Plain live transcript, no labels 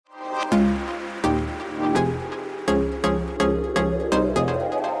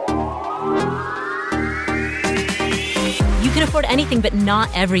afford anything, but not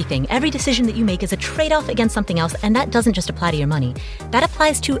everything. Every decision that you make is a trade-off against something else, and that doesn't just apply to your money. That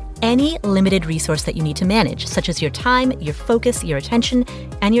applies to any limited resource that you need to manage, such as your time, your focus, your attention,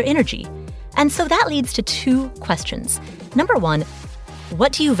 and your energy. And so that leads to two questions. Number one,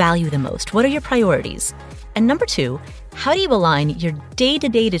 what do you value the most? What are your priorities? And number two, how do you align your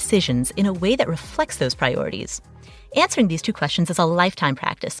day-to-day decisions in a way that reflects those priorities? Answering these two questions is a lifetime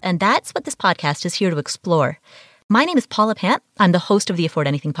practice, and that's what this podcast is here to explore. My name is Paula Pant. I'm the host of the Afford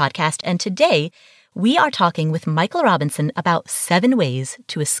Anything podcast, and today we are talking with Michael Robinson about 7 ways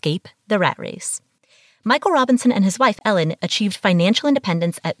to escape the rat race. Michael Robinson and his wife, Ellen, achieved financial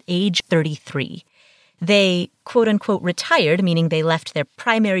independence at age 33. They, quote-unquote, retired, meaning they left their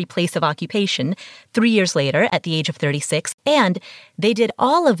primary place of occupation 3 years later at the age of 36, and they did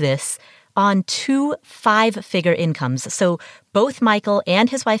all of this on 2 5-figure incomes. So both Michael and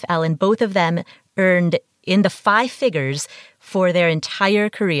his wife, Ellen, both of them earned in the 5 figures for their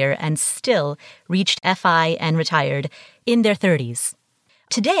entire career and still reached FI and retired in their 30s.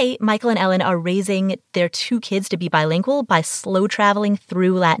 Today, Michael and Ellen are raising their 2 kids to be bilingual by slow traveling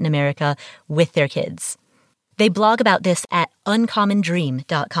through Latin America with their kids. They blog about this at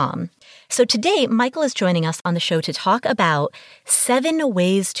uncommondream.com. So today, Michael is joining us on the show to talk about 7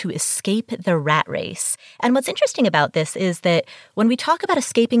 ways to escape the rat race. And what's interesting about this is that when we talk about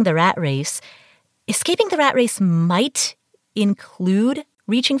escaping the rat race might include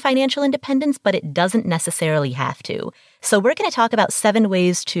reaching financial independence, but it doesn't necessarily have to. So we're going to talk about 7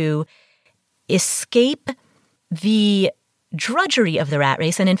 ways to escape the drudgery of the rat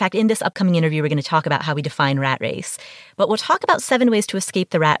race. And in fact, in this upcoming interview, we're going to talk about how we define rat race. But we'll talk about 7 ways to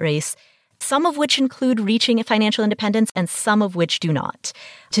escape the rat race, some of which include reaching financial independence and some of which do not.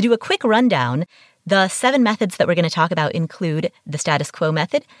 To do a quick rundown, the 7 methods that we're going to talk about include the status quo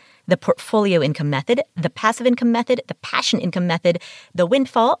method, the portfolio income method, the passive income method, the passion income method, the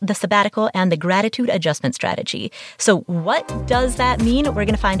windfall, the sabbatical, and the gratitude adjustment strategy. So what does that mean? We're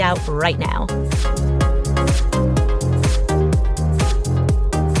going to find out right now.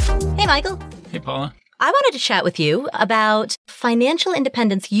 Hey, Michael. Hey, Paula. I wanted to chat with you about financial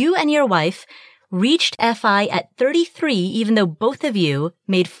independence. You and your wife reached FI at 33, even though both of you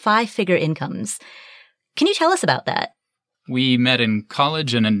made 5-figure incomes. Can you tell us about that? We met in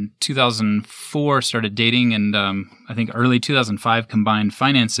college and in 2004 started dating, and I think early 2005 combined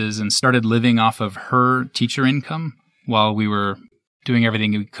finances and started living off of her teacher income while we were doing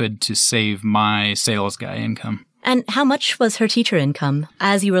everything we could to save my sales guy income. And how much was her teacher income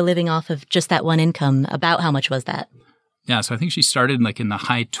as you were living off of just that one income? About how much was that? Yeah, so I think she started like in the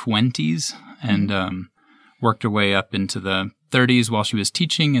high 20s and worked her way up into the 30s while she was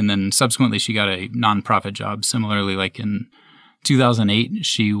teaching, and then subsequently she got a nonprofit job. Similarly, like in 2008,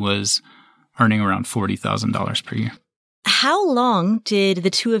 she was earning around $40,000 per year. How long did the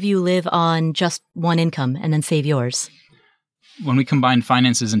two of you live on just one income and then save yours? When we combined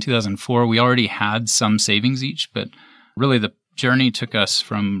finances in 2004, we already had some savings each, but really the journey took us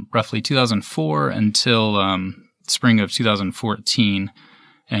from roughly 2004 until spring of 2014,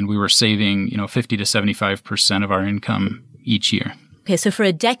 and we were saving, 50 to 75% of our income each year. Okay, so for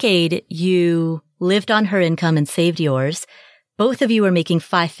a decade, you lived on her income and saved yours. Both of you were making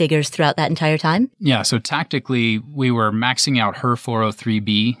 5 figures throughout that entire time? Yeah, so tactically, we were maxing out her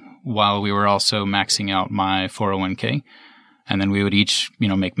 403B while we were also maxing out my 401k. And then we would each,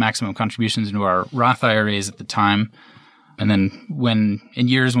 make maximum contributions into our Roth IRAs at the time. And then in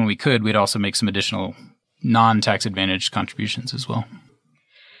years when we could, we'd also make some additional non-tax advantaged contributions as well.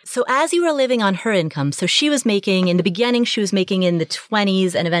 So as you were living on her income, so she was making, in the beginning, she was making in the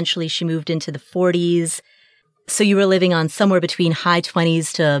 20s, and eventually she moved into the 40s. So you were living on somewhere between high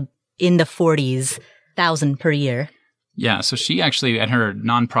 20s to in the 40s, thousand per year. Yeah. So she actually, at her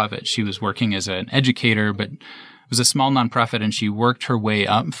nonprofit, she was working as an educator, but it was a small nonprofit, and she worked her way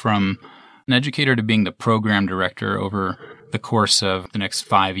up from an educator to being the program director over the course of the next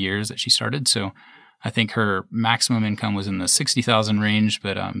 5 years that she started. So I think her maximum income was in the $60,000 range,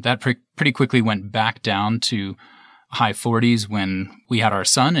 but that pretty quickly went back down to high 40s when we had our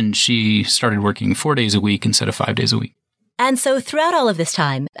son, and she started working 4 days a week instead of 5 days a week. And so throughout all of this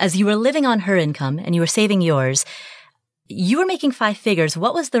time, as you were living on her income and you were saving yours, you were making 5 figures.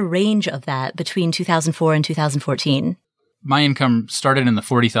 What was the range of that between 2004 and 2014? My income started in the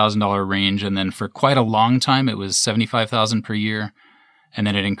 $40,000 range, and then for quite a long time, it was $75,000 per year. And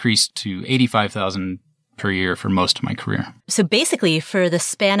then it increased to $85,000 per year for most of my career. So basically, for the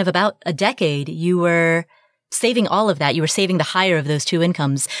span of about a decade, you were saving all of that. You were saving the higher of those 2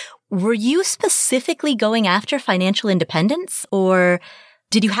 incomes. Were you specifically going after financial independence, or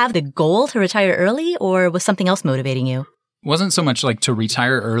did you have the goal to retire early, or was something else motivating you? wasn't so much like to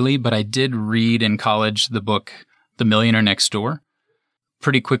retire early, but I did read in college the book The Millionaire Next Door.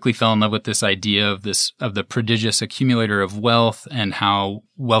 Pretty quickly fell in love with this idea of the prodigious accumulator of wealth and how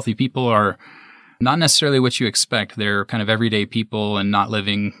wealthy people are not necessarily what you expect. They're kind of everyday people and not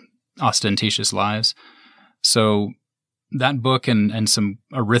living ostentatious lives. So that book and some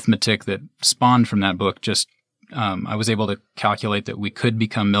arithmetic that spawned from that book just I was able to calculate that we could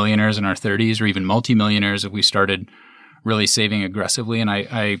become millionaires in our 30s or even multimillionaires if we started really saving aggressively. And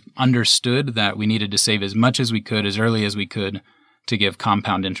I understood that we needed to save as much as we could, as early as we could, to give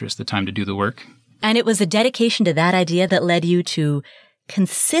compound interest the time to do the work. And it was a dedication to that idea that led you to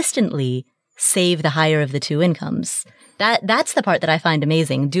consistently save the higher of the two incomes. That's the part that I find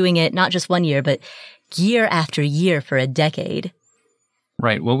amazing, doing it not just 1 year, but year after year for a decade.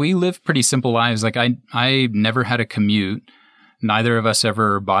 Right. Well, we live pretty simple lives. Like I never had a commute. Neither of us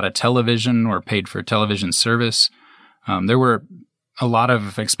ever bought a television or paid for television service. There were a lot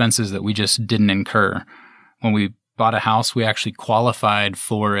of expenses that we just didn't incur. When we bought a house, we actually qualified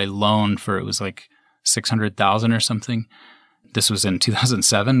for a loan for, it was like $600,000 or something. This was in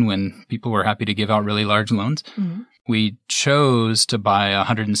 2007 when people were happy to give out really large loans. Mm-hmm. We chose to buy a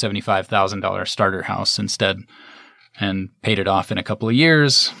 $175,000 starter house instead and paid it off in a couple of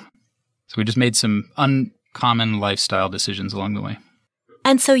years. So we just made some uncommon lifestyle decisions along the way.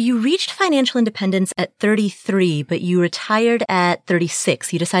 And so you reached financial independence at 33, but you retired at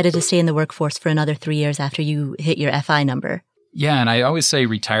 36. You decided to stay in the workforce for another 3 years after you hit your FI number. Yeah, and I always say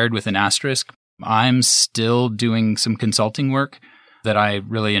retired with an asterisk. I'm still doing some consulting work that I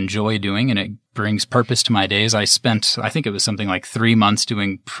really enjoy doing, and it brings purpose to my days. I spent, I think it was something like 3 months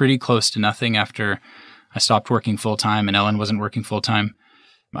doing pretty close to nothing after I stopped working full-time and Ellen wasn't working full-time.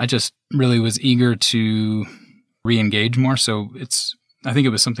 I just really was eager to re-engage more. So I think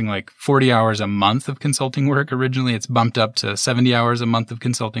it was something like 40 hours a month of consulting work. Originally, it's bumped up to 70 hours a month of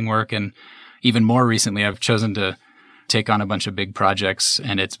consulting work. And even more recently, I've chosen to take on a bunch of big projects,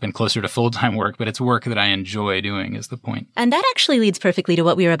 and it's been closer to full-time work, but it's work that I enjoy doing is the point. And that actually leads perfectly to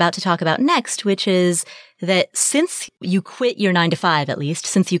what we are about to talk about next, which is that since you quit your 9-to-5, at least,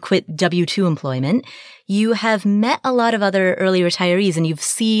 since you quit W-2 employment, you have met a lot of other early retirees, and you've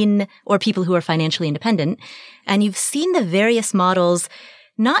seen, or people who are financially independent, and you've seen the various models,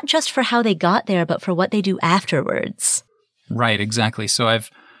 not just for how they got there, but for what they do afterwards. Right, exactly. So I've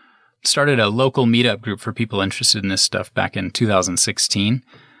started a local meetup group for people interested in this stuff back in 2016.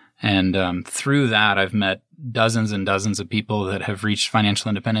 And through that, I've met dozens and dozens of people that have reached financial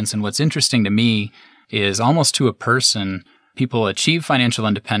independence. And what's interesting to me is almost to a person, people achieve financial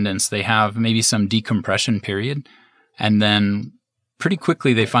independence. They have maybe some decompression period. And then pretty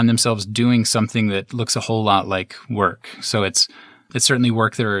quickly, they find themselves doing something that looks a whole lot like work. So it's certainly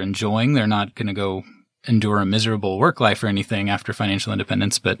work they're enjoying. They're not going to go endure a miserable work life or anything after financial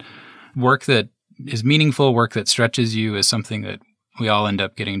independence, but work that is meaningful, work that stretches you is something that we all end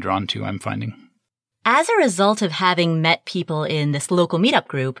up getting drawn to, I'm finding. As a result of having met people in this local meetup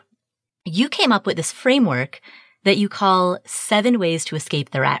group, you came up with this framework that you call 7 Ways to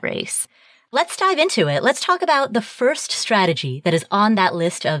Escape the Rat Race. Let's dive into it. Let's talk about the first strategy that is on that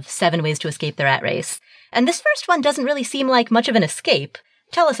list of 7 ways to escape the rat race. And this first one doesn't really seem like much of an escape.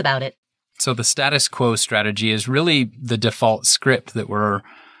 Tell us about it. So the status quo strategy is really the default script that we're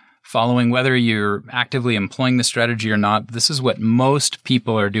following, whether you're actively employing the strategy or not. This is what most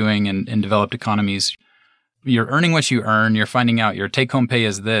people are doing in developed economies. You're earning what you earn. You're finding out your take-home pay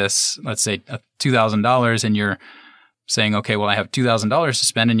is this, let's say $2,000, and you're saying, okay, well, I have $2,000 to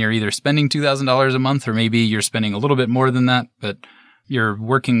spend, and you're either spending $2,000 a month, or maybe you're spending a little bit more than that, but you're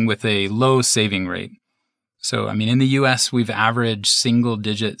working with a low saving rate. So, I mean, in the U.S., we've averaged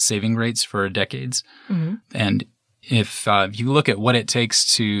single-digit saving rates for decades. Mm-hmm. And if you look at what it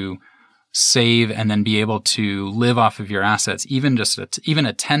takes to save and then be able to live off of your assets, even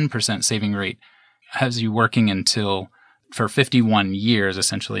a 10% saving rate has you working for 51 years,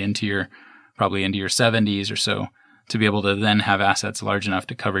 essentially, probably into your 70s or so, to be able to then have assets large enough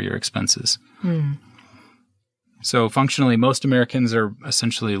to cover your expenses. Mm. So functionally, most Americans are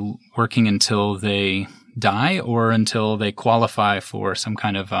essentially working until they die or until they qualify for some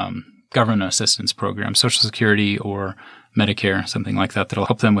kind of government assistance program, Social Security or Medicare, something like that, that'll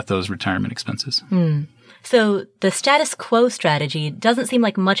help them with those retirement expenses. Mm. So the status quo strategy doesn't seem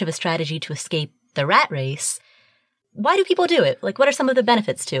like much of a strategy to escape the rat race. Why do people do it? Like, what are some of the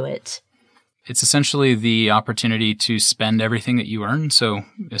benefits to it? It's essentially the opportunity to spend everything that you earn. So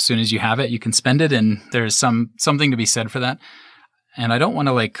as soon as you have it, you can spend it. And there's something to be said for that. And I don't want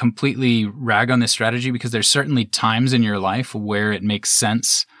to completely rag on this strategy because there's certainly times in your life where it makes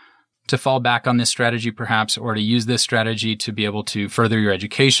sense to fall back on this strategy perhaps, or to use this strategy to be able to further your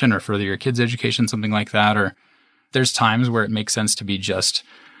education or further your kids' education, something like that. Or there's times where it makes sense to be just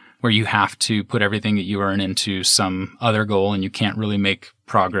where you have to put everything that you earn into some other goal and you can't really make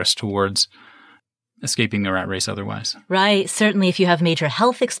progress towards escaping the rat race otherwise. Right. Certainly if you have major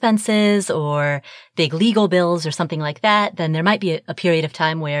health expenses or big legal bills or something like that, then there might be a period of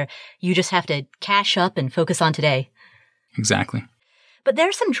time where you just have to cash up and focus on today. Exactly. But there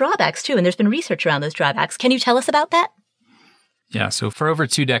are some drawbacks too, and there's been research around those drawbacks. Can you tell us about that? Yeah. So for over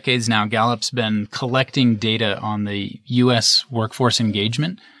 2 decades now, Gallup's been collecting data on the U.S. workforce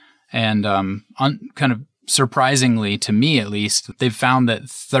engagement. And kind of surprisingly, to me at least, they've found that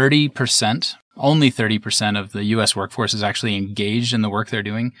only 30% of the U.S. workforce is actually engaged in the work they're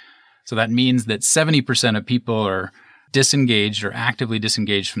doing. So that means that 70% of people are disengaged or actively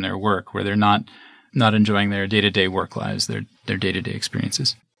disengaged from their work, where they're not enjoying their day-to-day work lives, their day-to-day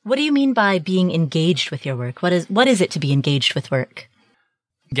experiences. What do you mean by being engaged with your work? What is it to be engaged with work?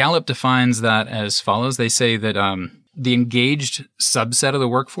 Gallup defines that as follows. They say that the engaged subset of the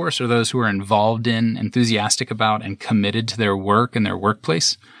workforce are those who are involved in, enthusiastic about, and committed to their work and their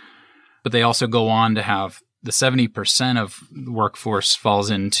workplace. But they also go on to have the 70% of the workforce falls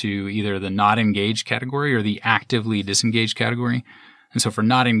into either the not engaged category or the actively disengaged category. And so for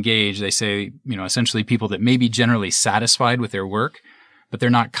not engaged, they say, essentially people that may be generally satisfied with their work, but they're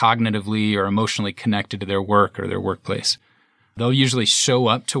not cognitively or emotionally connected to their work or their workplace. They'll usually show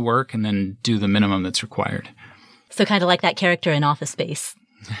up to work and then do the minimum that's required. So kind of like that character in Office Space.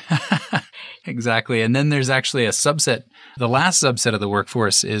 Exactly. And then there's actually a subset. The last subset of the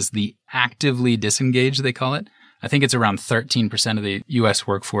workforce is the actively disengaged, they call it. I think it's around 13% of the U.S.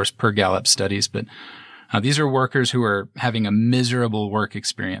 workforce per Gallup studies. But these are workers who are having a miserable work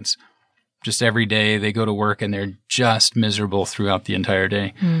experience. Just every day they go to work and they're just miserable throughout the entire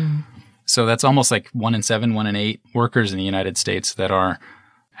day. So that's almost like 1 in 7, 1 in 8 workers in the United States that are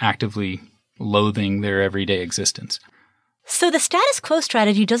actively loathing their everyday existence. So the status quo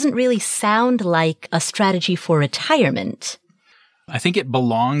strategy doesn't really sound like a strategy for retirement. I think it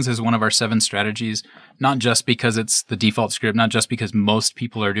belongs as one of our 7 strategies, not just because it's the default script, not just because most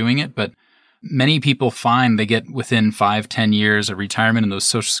people are doing it, but many people find they get within 5-10 years of retirement and those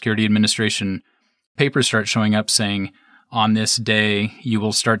Social Security Administration papers start showing up saying, on this day, you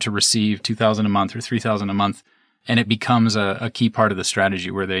will start to receive $2,000 a month or $3,000 a month. And it becomes a key part of the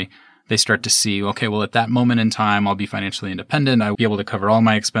strategy where they start to see, okay, well, at that moment in time, I'll be financially independent. I'll be able to cover all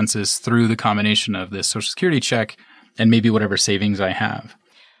my expenses through the combination of this Social Security check and maybe whatever savings I have.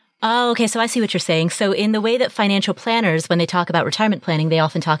 Oh, okay. So I see what you're saying. So in the way that financial planners, when they talk about retirement planning, they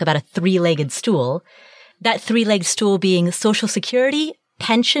often talk about a 3-legged stool. That 3-legged stool being Social Security,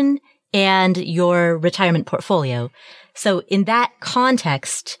 pension, and your retirement portfolio. So in that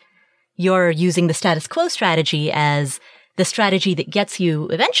context, you're using the status quo strategy as the strategy that gets you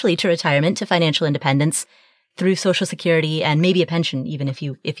eventually to retirement, to financial independence through Social Security and maybe a pension, even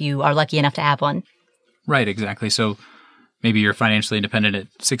if you are lucky enough to have one. Right, exactly. So maybe you're financially independent at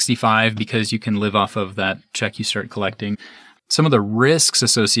 65 because you can live off of that check you start collecting. Some of the risks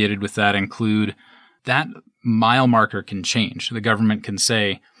associated with that include that mile marker can change. The government can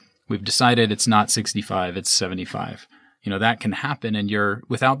say, we've decided it's not 65, it's 75. That can happen, and you're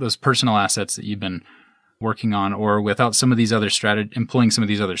without those personal assets that you've been working on, or without some of these other employing some of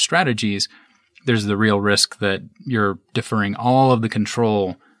these other strategies, there's the real risk that you're deferring all of the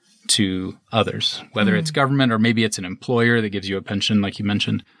control to others, whether it's government or maybe it's an employer that gives you a pension, like you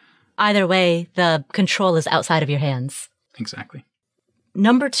mentioned. Either way, the control is outside of your hands. Exactly.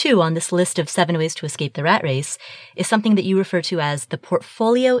 Number 2 on this list of 7 ways to escape the rat race is something that you refer to as the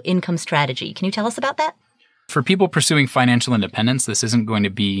portfolio income strategy. Can you tell us about that? For people pursuing financial independence, this isn't going to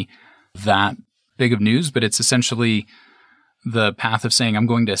be that big of news, but it's essentially the path of saying I'm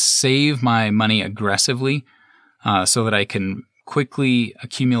going to save my money aggressively so that I can quickly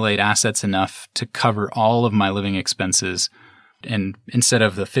accumulate assets enough to cover all of my living expenses. And instead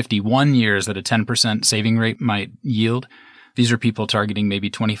of the 51 years that a 10% saving rate might yield, these are people targeting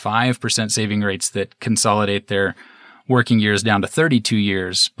maybe 25% saving rates that consolidate their working years down to 32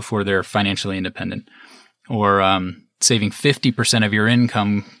 years before they're financially independent. Or saving 50% of your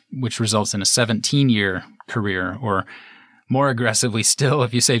income, which results in a 17-year career. Or more aggressively still,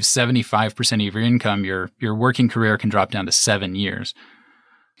 if you save 75% of your income, your working career can drop down to 7 years.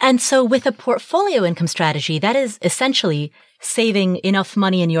 And so with a portfolio income strategy, that is essentially saving enough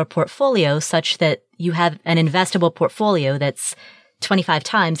money in your portfolio such that you have an investable portfolio that's 25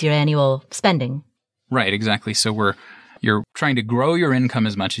 times your annual spending. Right, exactly. So you're trying to grow your income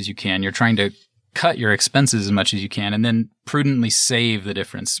as much as you can. You're trying to cut your expenses as much as you can and then prudently save the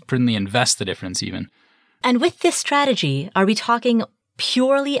difference, prudently invest the difference even. And with this strategy, are we talking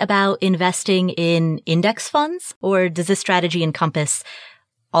purely about investing in index funds, or does this strategy encompass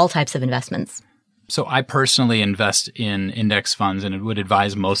all types of investments? So I personally invest in index funds, and it would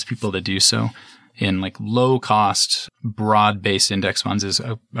advise most people to do so. In like low cost, broad-based index funds is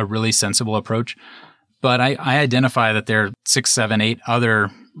a really sensible approach. But I identify that there are 6, 7, 8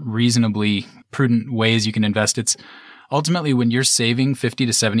 other reasonably prudent ways you can invest. It's ultimately when you're saving 50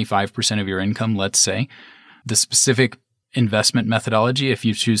 to 75% of your income, let's say, the specific investment methodology, if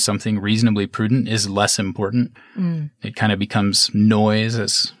you choose something reasonably prudent, is less important. It kind of becomes noise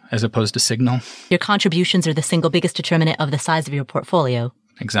as opposed to signal. Your contributions are the single biggest determinant of the size of your portfolio.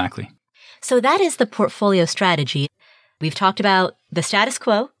 Exactly. So that is the portfolio strategy. We've talked about the status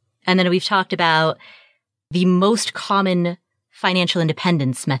quo, and then we've talked about the most common financial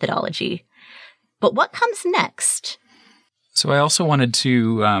independence methodology. But what comes next? So I also wanted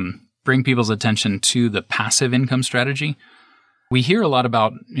to bring people's attention to the passive income strategy. We hear a lot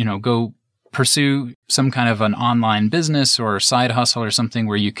about, go pursue some kind of an online business or side hustle or something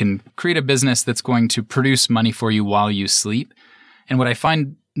where you can create a business that's going to produce money for you while you sleep. And what I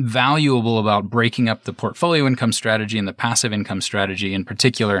find valuable about breaking up the portfolio income strategy and the passive income strategy in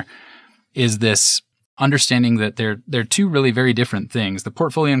particular is this understanding that they're two really very different things. The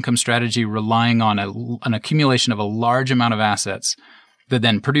portfolio income strategy relying on an accumulation of a large amount of assets that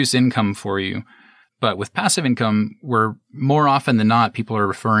then produce income for you. But with passive income, we're more often than not, people are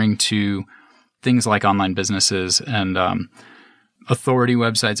referring to things like online businesses and authority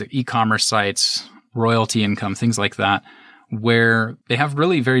websites, e-commerce sites, royalty income, things like that, where they have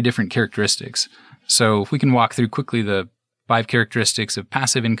really very different characteristics. So if we can walk through quickly the 5 characteristics of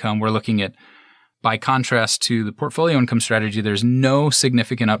passive income, we're looking at, by contrast to the portfolio income strategy, there's no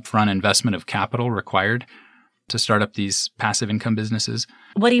significant upfront investment of capital required to start up these passive income businesses.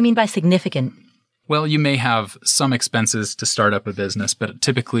 What do you mean by significant? Well, you may have some expenses to start up a business, but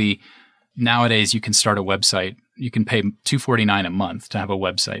typically nowadays you can start a website. You can pay $249 a month to have a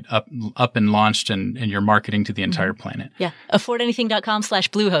website up and launched, and you're marketing to the entire planet. Yeah.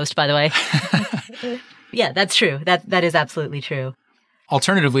 affordanything.com/Bluehost, by the way. Yeah, that's true. That is absolutely true.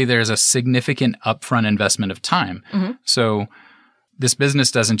 Alternatively, there's a significant upfront investment of time. So this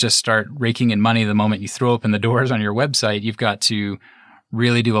business doesn't just start raking in money the moment you throw open the doors on your website. You've got to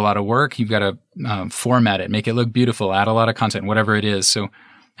really do a lot of work. You've got to format it, make it look beautiful, add a lot of content, whatever it is. So,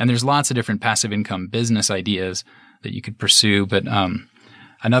 and there's lots of different passive income business ideas that you could pursue. But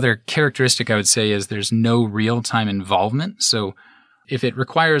another characteristic I would say is there's no real-time involvement. So if it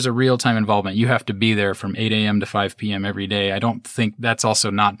requires a real-time involvement, you have to be there from 8 a.m. to 5 p.m. every day. I don't think that's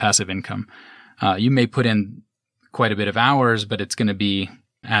also not passive income. You may put in quite a bit of hours, but it's going to be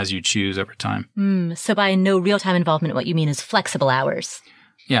as you choose over time. So by no real-time involvement, what you mean is flexible hours.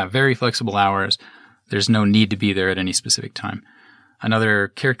 Yeah, very flexible hours. There's no need to be there at any specific time. Another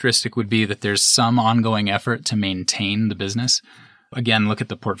characteristic would be that there's some ongoing effort to maintain the business. Again, look at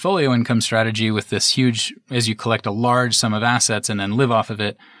the portfolio income strategy with this huge, as you collect a large sum of assets and then live off of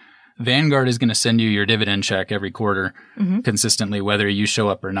it, Vanguard is going to send you your dividend check every quarter consistently, whether you show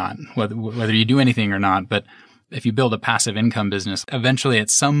up or not, whether you do anything or not. But if you build a passive income business, eventually at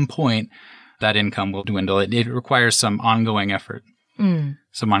some point that income will dwindle. It requires some ongoing effort,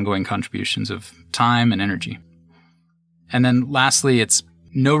 some ongoing contributions of time and energy. And then lastly, it's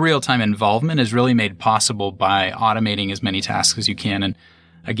no real-time involvement is really made possible by automating as many tasks as you can. And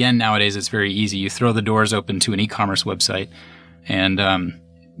again, nowadays it's very easy. You throw the doors open to an e-commerce website and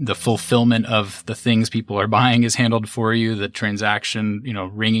the fulfillment of the things people are buying is handled for you. The transaction,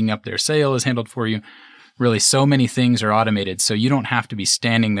 ringing up their sale is handled for you. Really, so many things are automated. So you don't have to be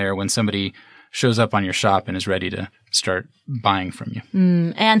standing there when somebody shows up on your shop and is ready to start buying from you.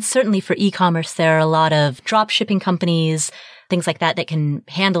 And certainly for e-commerce, there are a lot of drop shipping companies, things like that can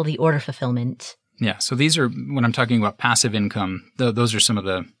handle the order fulfillment. Yeah. So these are, when I'm talking about passive income, those are some of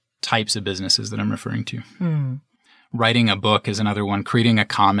the types of businesses that I'm referring to. Writing a book is another one. Creating a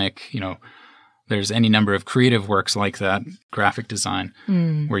comic, there's any number of creative works like that, graphic design,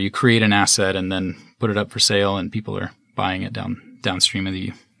 where you create an asset and then put it up for sale and people are buying it downstream of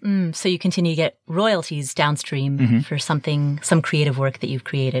you. So you continue to get royalties downstream for some creative work that you've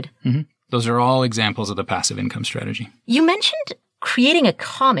created. Those are all examples of the passive income strategy. You mentioned creating a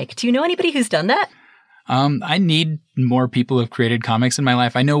comic. Do you know anybody who's done that? I need more people who have created comics in my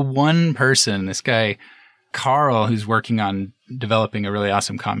life. I know one person, this guy, Carl, who's working on developing a really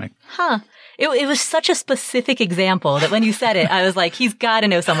awesome comic. It was such a specific example that when you said it, I was like, he's got to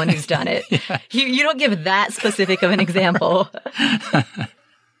know someone who's done it. Yeah. You don't give that specific of an example.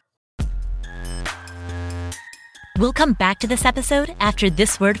 We'll come back to this episode after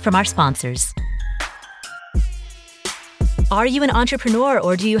this word from our sponsors. Are you an entrepreneur,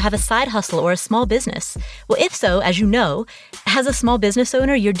 or do you have a side hustle or a small business? Well, if so, as you know, as a small business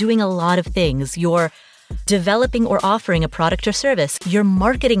owner, you're doing a lot of things. You're developing or offering a product or service. You're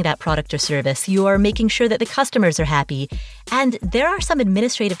marketing that product or service. You're making sure that the customers are happy. And there are some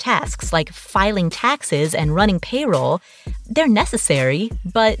administrative tasks like filing taxes and running payroll. They're necessary,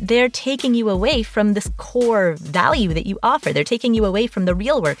 but they're taking you away from this core value that you offer. They're taking you away from the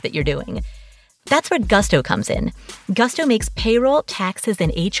real work that you're doing. That's where Gusto comes in. Gusto makes payroll, taxes,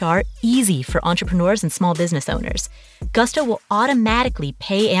 and HR easy for entrepreneurs and small business owners. Gusto will automatically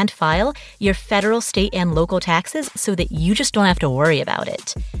pay and file your federal, state, and local taxes so that you just don't have to worry about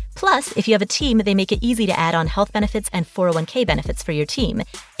it. Plus, if you have a team, they make it easy to add on health benefits and 401k benefits for your team.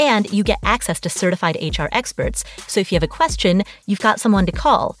 And you get access to certified HR experts, so if you have a question, you've got someone to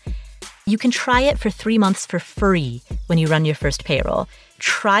call. You can try it for 3 months for free when you run your first payroll.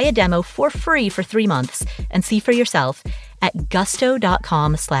 Try a demo for free for 3 months and see for yourself at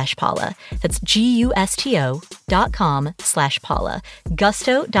gusto.com/Paula. That's GUSTO.com/Paula.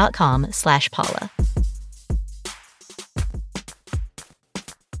 Gusto.com/Paula.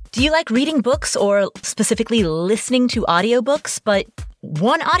 Do you like reading books or specifically listening to audiobooks, but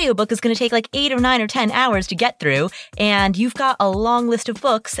one audiobook is going to take like 8 or 9 or 10 hours to get through, and you've got a long list of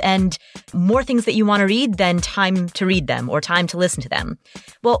books and more things that you want to read than time to read them or time to listen to them?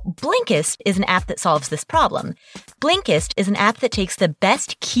 Well, Blinkist is an app that solves this problem. Blinkist is an app that takes the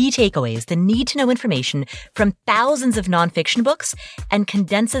best key takeaways, the need-to-know information from thousands of nonfiction books, and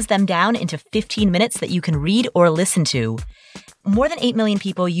condenses them down into 15 minutes that you can read or listen to. More than 8 million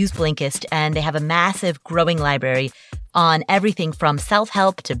people use Blinkist, and they have a massive growing library on everything from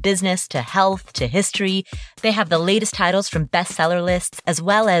self-help to business to health to history. They have the latest titles from bestseller lists as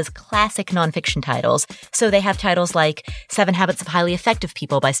well as classic nonfiction titles. So they have titles like 7 Habits of Highly Effective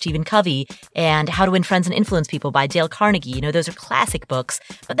People by Stephen Covey and How to Win Friends and Influence People by Dale Carnegie. You know, those are classic books.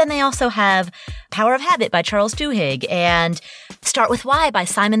 But then they also have Power of Habit by Charles Duhigg and Start With Why by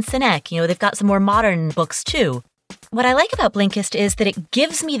Simon Sinek. You know, they've got some more modern books too. What I like about Blinkist is that it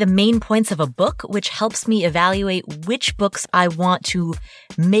gives me the main points of a book, which helps me evaluate which books I want to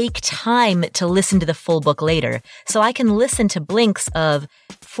make time to listen to the full book later. So I can listen to blinks of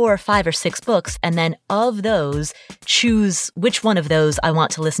 4 or 5 or 6 books, and then of those, choose which one of those I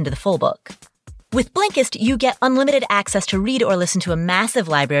want to listen to the full book. With Blinkist, you get unlimited access to read or listen to a massive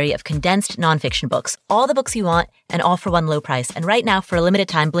library of condensed nonfiction books, all the books you want, and all for one low price. And right now, for a limited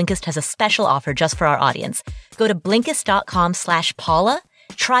time, Blinkist has a special offer just for our audience. Go to Blinkist.com/Paula,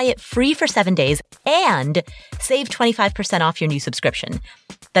 try it free for 7 days, and save 25% off your new subscription.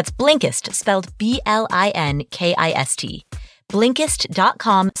 That's Blinkist, spelled Blinkist.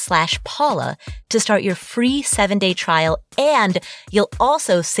 Blinkist.com/Paula to start your free 7-day trial, and you'll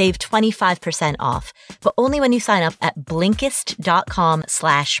also save 25% off, but only when you sign up at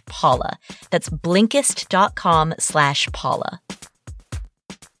Blinkist.com/Paula. That's Blinkist.com/Paula.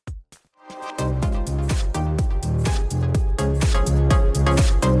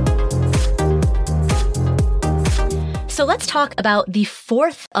 So let's talk about the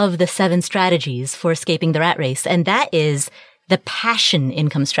fourth of the 7 strategies for escaping the rat race, and that is the passion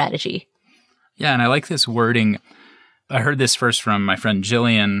income strategy. Yeah, and I like this wording. I heard this first from my friend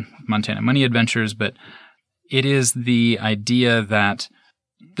Jillian, Montana Money Adventures, but it is the idea that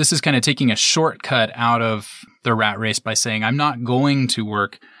this is kind of taking a shortcut out of the rat race by saying, I'm not going to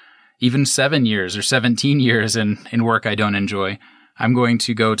work even 7 years or 17 years in work I don't enjoy. I'm going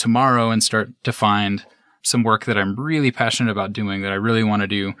to go tomorrow and start to find some work that I'm really passionate about doing, that I really want to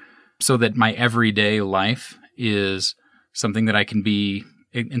do, so that my everyday life is something that I can be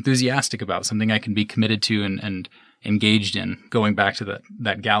enthusiastic about, something I can be committed to and engaged in. Going back to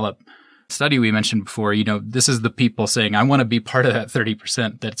that Gallup study we mentioned before, you know, this is the people saying, I want to be part of that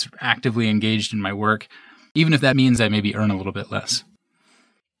 30% that's actively engaged in my work, even if that means I maybe earn a little bit less.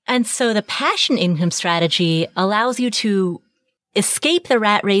 And so the passion income strategy allows you to escape the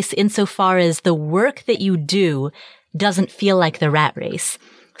rat race insofar as the work that you do doesn't feel like the rat race.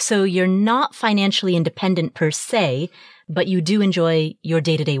 So you're not financially independent per se, but you do enjoy your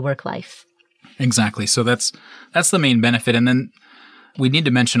day-to-day work life. Exactly. So that's the main benefit. And then we need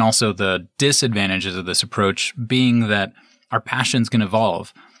to mention also the disadvantages of this approach, being that our passions can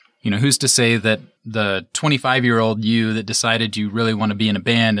evolve. You know, who's to say that the 25-year-old you that decided you really want to be in a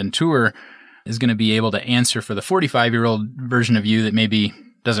band and tour is going to be able to answer for the 45-year-old version of you that maybe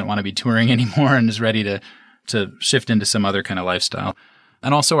doesn't want to be touring anymore and is ready to shift into some other kind of lifestyle.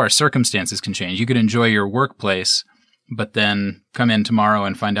 And also our circumstances can change. You could enjoy your workplace, but then come in tomorrow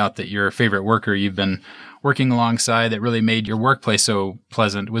and find out that your favorite worker you've been working alongside that really made your workplace so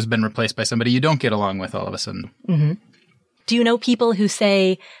pleasant was been replaced by somebody you don't get along with all of a sudden. Mm-hmm. Do you know people who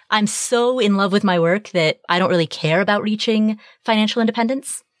say, I'm so in love with my work that I don't really care about reaching financial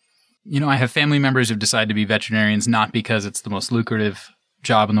independence? I have family members who've decided to be veterinarians, not because it's the most lucrative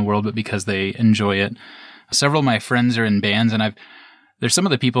job in the world, but because they enjoy it. Several of my friends are in bands, and they're some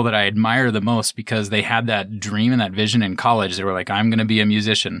of the people that I admire the most because they had that dream and that vision in college. They were like, I'm going to be a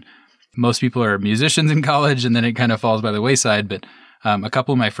musician. Most people are musicians in college, and then it kind of falls by the wayside. But a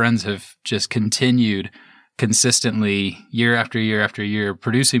couple of my friends have just continued consistently year after year after year,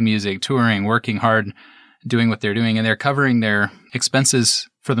 producing music, touring, working hard, doing what they're doing. And they're covering their expenses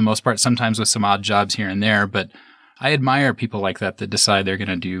for the most part, sometimes with some odd jobs here and there. But I admire people like that decide they're going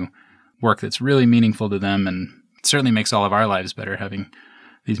to do work that's really meaningful to them. And it certainly makes all of our lives better having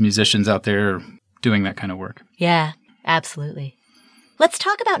these musicians out there doing that kind of work. Yeah, absolutely. Let's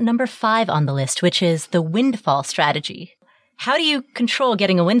talk about number 5 on the list, which is the windfall strategy. How do you control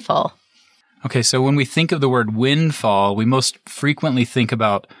getting a windfall? Okay, so when we think of the word windfall, we most frequently think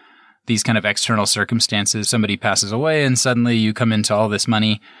about these kind of external circumstances. Somebody passes away and suddenly you come into all this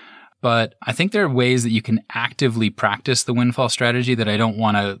money. But I think there are ways that you can actively practice the windfall strategy that I don't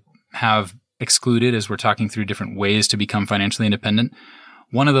want to have excluded as we're talking through different ways to become financially independent.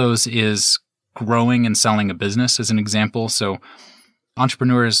 One of those is growing and selling a business as an example. So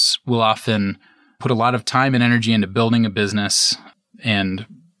entrepreneurs will often put a lot of time and energy into building a business, and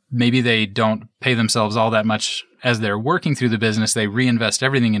maybe they don't pay themselves all that much as they're working through the business. They reinvest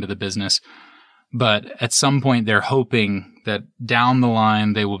everything into the business. But at some point, they're hoping that down the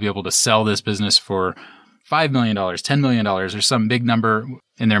line, they will be able to sell this business for $5 million, $10 million, or some big number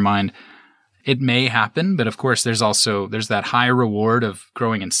in their mind. It may happen, but of course, there's that high reward of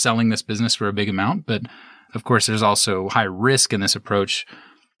growing and selling this business for a big amount. But of course, there's also high risk in this approach.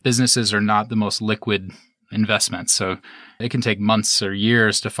 Businesses are not the most liquid investments. So it can take months or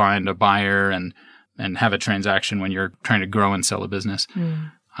years to find a buyer and have a transaction when you're trying to grow and sell a business.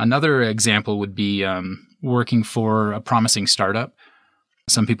 Another example would be working for a promising startup.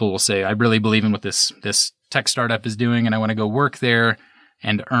 Some people will say, I really believe in what this tech startup is doing, and I want to go work there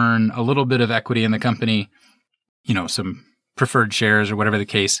and earn a little bit of equity in the company, some preferred shares or whatever the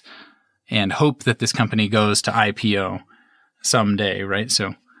case, and hope that this company goes to IPO someday, right?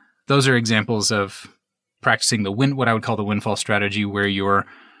 So those are examples of practicing what I would call the windfall strategy, where you're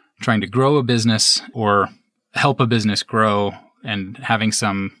trying to grow a business or help a business grow and having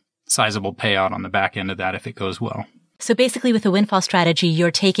some sizable payout on the back end of that if it goes well. So basically with the windfall strategy,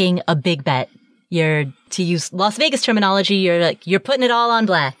 you're taking a big bet. To use Las Vegas terminology, you're putting it all on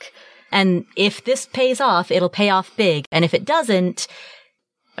black. And if this pays off, it'll pay off big. And if it doesn't,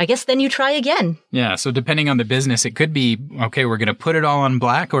 I guess then you try again. Yeah. So depending on the business, it could be, okay, we're going to put it all on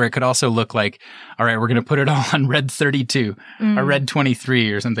black, or it could also look like, all right, we're going to put it all on red 32 or red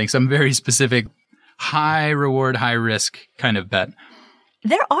 23 or something, some very specific high reward, high risk kind of bet.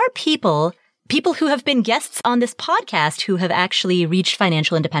 There are people who have been guests on this podcast who have actually reached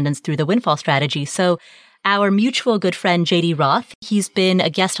financial independence through the windfall strategy. So our mutual good friend, JD Roth, he's been a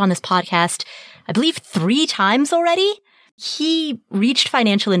guest on this podcast, I believe 3 times already. He reached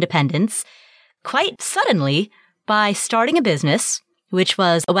financial independence quite suddenly by starting a business, which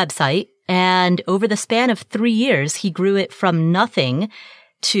was a website. And over the span of 3 years, he grew it from nothing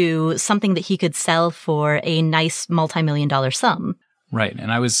to something that he could sell for a nice multi-million-dollar sum. Right.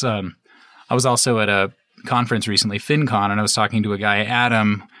 And I was also at a conference recently, FinCon, and I was talking to a guy,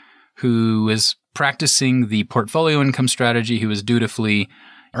 Adam, who is practicing the portfolio income strategy, who was dutifully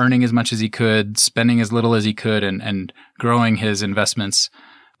earning as much as he could, spending as little as he could, and growing his investments.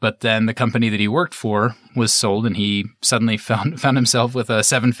 But then the company that he worked for was sold, and he suddenly found himself with a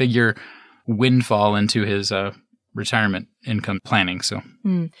 7-figure windfall into his retirement income planning. So,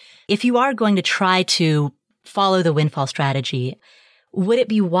 if you are going to try to follow the windfall strategy, would it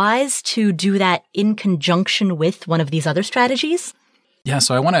be wise to do that in conjunction with one of these other strategies? Yeah,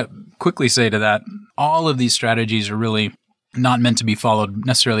 so I want to quickly say to that, all of these strategies are really not meant to be followed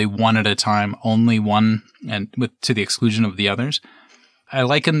necessarily one at a time, only one, and to the exclusion of the others. I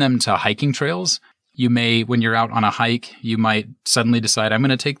liken them to hiking trails. You may, when you're out on a hike, you might suddenly decide, I'm going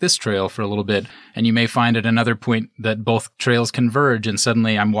to take this trail for a little bit. And you may find at another point that both trails converge, and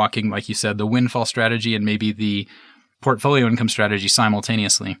suddenly I'm walking, like you said, the windfall strategy and maybe the portfolio income strategy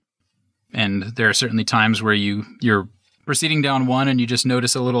simultaneously. And there are certainly times where you're proceeding down one and you just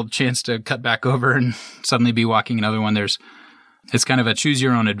notice a little chance to cut back over and suddenly be walking another one. It's kind of a choose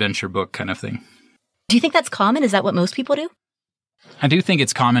your own adventure book kind of thing. Do you think that's common? Is that what most people do? I do think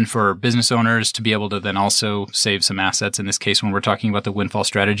it's common for business owners to be able to then also save some assets, in this case when we're talking about the windfall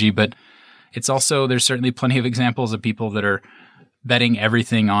strategy. But It's also, there's certainly plenty of examples of people that are betting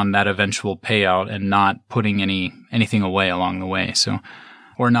everything on that eventual payout and not putting anything away along the way. So,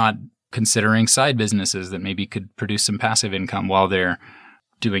 or not considering side businesses that maybe could produce some passive income while they're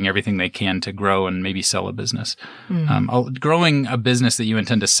doing everything they can to grow and maybe sell a business. Growing a business that you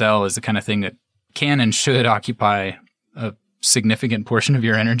intend to sell is the kind of thing that can and should occupy a significant portion of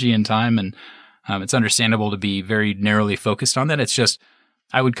your energy and time. And it's understandable to be very narrowly focused on that. It's just,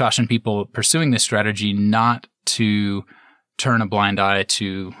 I would caution people pursuing this strategy not to turn a blind eye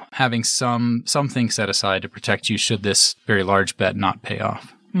to having something set aside to protect you should this very large bet not pay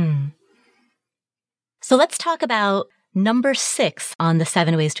off. So let's talk about number 6 on the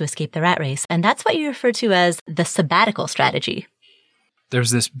 7 ways to escape the rat race. And that's what you refer to as the sabbatical strategy.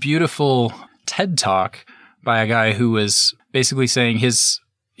 There's this beautiful TED Talk by a guy who was basically saying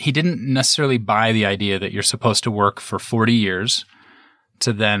he didn't necessarily buy the idea that you're supposed to work for 40 years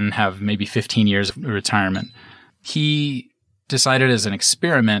to then have maybe 15 years of retirement. He decided as an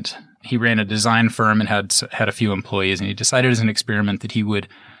experiment, he ran a design firm and had a few employees, and he decided as an experiment that he would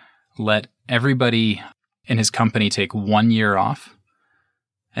let everybody in his company take 1 year off.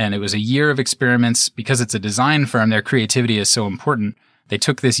 And it was a year of experiments. Because it's a design firm, their creativity is so important. They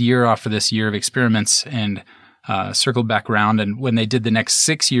took this year off for this year of experiments and circled back around. And when they did the next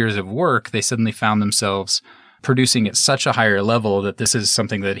 6 years of work, they suddenly found themselves producing at such a higher level that this is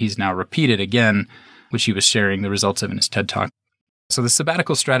something that he's now repeated again, which he was sharing the results of in his TED Talk. So the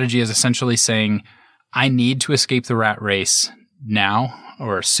sabbatical strategy is essentially saying, I need to escape the rat race now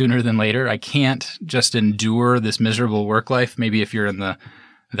or sooner than later. I can't just endure this miserable work life. Maybe if you're in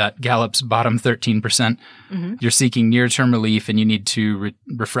that Gallup's bottom 13%, you're seeking near-term relief and you need to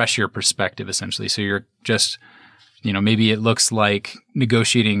refresh your perspective essentially. So you're just, maybe it looks like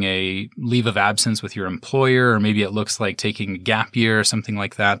negotiating a leave of absence with your employer, or maybe it looks like taking a gap year or something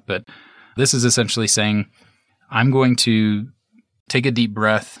like that. But this is essentially saying, I'm going to take a deep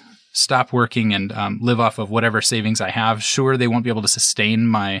breath, stop working, and live off of whatever savings I have. Sure, they won't be able to sustain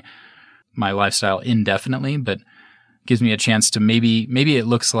my lifestyle indefinitely, but gives me a chance to maybe it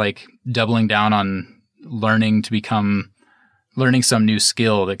looks like doubling down on learning some new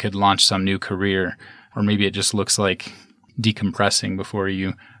skill that could launch some new career, or maybe it just looks like decompressing before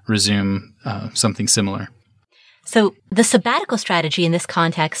you resume something similar. So the sabbatical strategy in this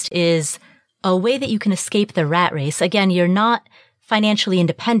context is a way that you can escape the rat race. Again, you're not financially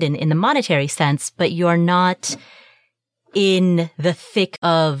independent in the monetary sense, but you're not in the thick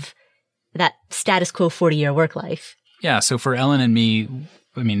of that status quo 40-year work life. Yeah. So for Ellen and me,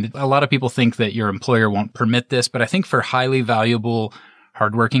 I mean, a lot of people think that your employer won't permit this, but I think for highly valuable,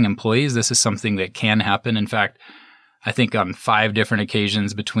 hardworking employees, this is something that can happen. In fact, I think on 5 different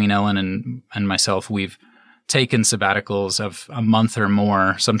occasions between Ellen and myself, we've taken sabbaticals of a month or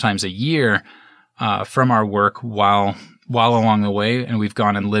more, sometimes a year, from our work while along the way. And we've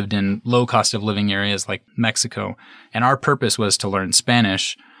gone and lived in low cost of living areas like Mexico. And our purpose was to learn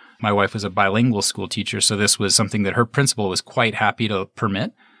Spanish. My wife was a bilingual school teacher, so this was something that her principal was quite happy to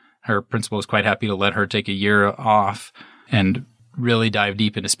permit. Her principal was quite happy to let her take a year off and really dive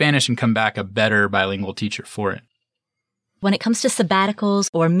deep into Spanish and come back a better bilingual teacher for it. When it comes to sabbaticals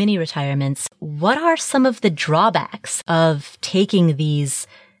or mini retirements, what are some of the drawbacks of taking these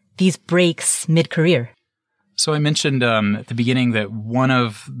breaks mid-career? So I mentioned at the beginning that one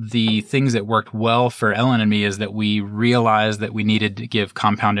of the things that worked well for Ellen and me is that we realized that we needed to give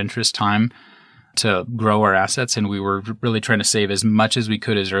compound interest time to grow our assets, and we were really trying to save as much as we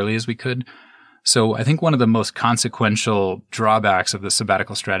could as early as we could. So I think one of the most consequential drawbacks of the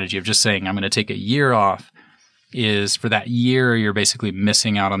sabbatical strategy of just saying, I'm going to take a year off, is for that year, you're basically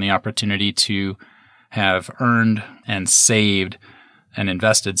missing out on the opportunity to have earned and saved and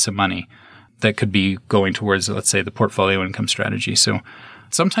invested some money that could be going towards, let's say, the portfolio income strategy. So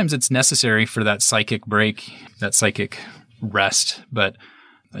sometimes it's necessary for that psychic break, that psychic rest, but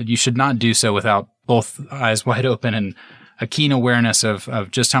you should not do so without both eyes wide open and a keen awareness of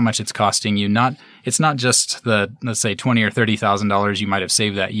just how much it's costing you. It's not just the, let's say, $20,000 or $30,000 you might have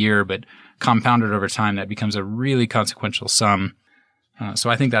saved that year, but compounded over time, that becomes a really consequential sum. So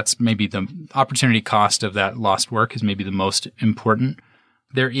I think that's maybe the opportunity cost of that lost work is maybe the most important.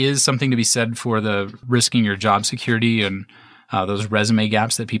 There is something to be said for the risking your job security and those resume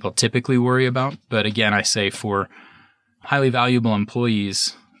gaps that people typically worry about. But again, I say for highly valuable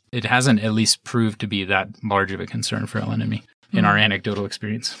employees, it hasn't at least proved to be that large of a concern for Ellen and me in our anecdotal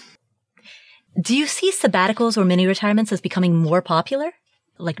experience. Do you see sabbaticals or mini retirements as becoming more popular,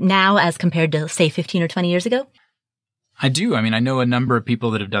 like now as compared to, say, 15 or 20 years ago? I do. I mean, I know a number of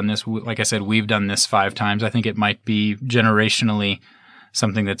people that have done this. Like I said, we've done this 5 times. I think it might be generationally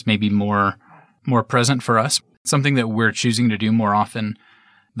something that's maybe more present for us, something that we're choosing to do more often,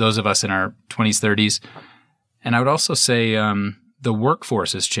 those of us in our 20s, 30s. And I would also say the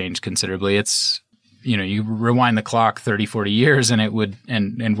workforce has changed considerably. It's, you rewind the clock 30, 40 years and it would,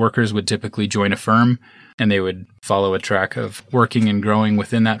 and workers would typically join a firm and they would follow a track of working and growing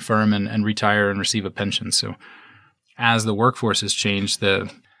within that firm and retire and receive a pension. So as the workforce has changed, the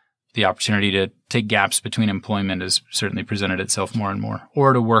opportunity to take gaps between employment has certainly presented itself more and more,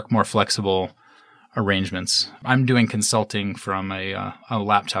 or to work more flexible arrangements. I'm doing consulting from a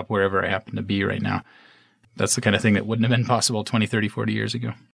laptop wherever I happen to be right now. That's the kind of thing that wouldn't have been possible 20, 30, 40 years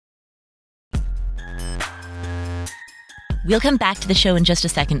ago. We'll come back to the show in just a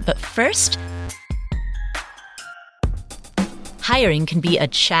second, but first, hiring can be a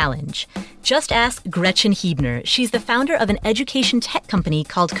challenge. Just ask Gretchen Huebner. She's the founder of an education tech company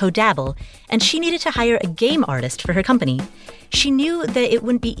called Codable, and she needed to hire a game artist for her company. She knew that it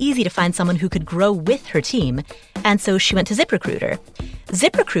wouldn't be easy to find someone who could grow with her team, and so she went to ZipRecruiter.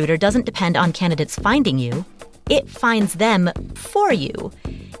 ZipRecruiter doesn't depend on candidates finding you. It finds them for you.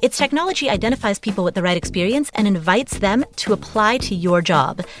 Its technology identifies people with the right experience and invites them to apply to your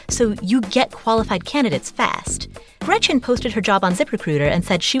job, so you get qualified candidates fast. Gretchen posted her job on ZipRecruiter and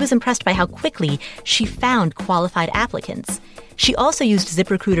said she was impressed by how quickly she found qualified applicants. She also used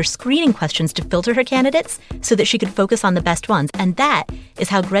ZipRecruiter screening questions to filter her candidates so that she could focus on the best ones, and that is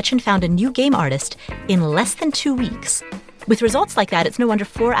how Gretchen found a new game artist in less than 2 weeks. With results like that, it's no wonder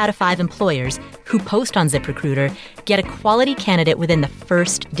 4 out of 5 employers who post on ZipRecruiter get a quality candidate within the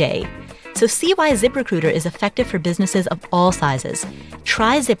first day. So see why ZipRecruiter is effective for businesses of all sizes.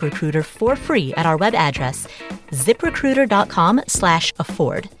 Try ZipRecruiter for free at our web address,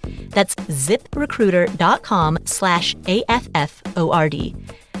 ziprecruiter.com/afford. That's ziprecruiter.com/AFFORD.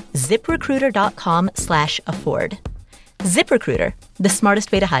 ziprecruiter.com/afford. ZipRecruiter, the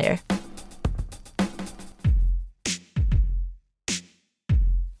smartest way to hire.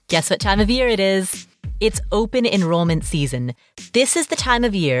 Guess what time of year it is? It's open enrollment season. This is the time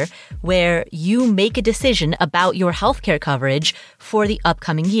of year where you make a decision about your healthcare coverage for the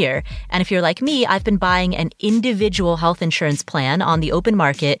upcoming year. And if you're like me, I've been buying an individual health insurance plan on the open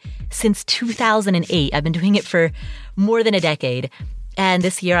market since 2008. I've been doing it for more than a decade. And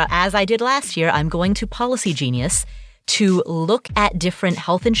this year, as I did last year, I'm going to Policy Genius to look at different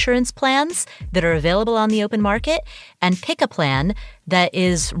health insurance plans that are available on the open market and pick a plan that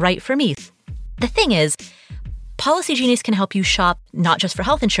is right for me. The thing is, Policy Genius can help you shop not just for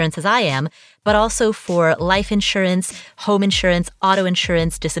health insurance as I am, but also for life insurance, home insurance, auto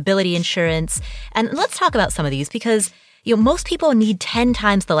insurance, disability insurance. And let's talk about some of these because most people need 10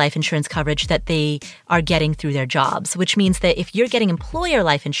 times the life insurance coverage that they are getting through their jobs, which means that if you're getting employer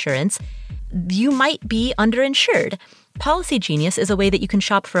life insurance, you might be underinsured. Policy Genius is a way that you can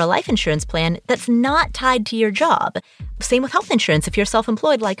shop for a life insurance plan that's not tied to your job. Same with health insurance. If you're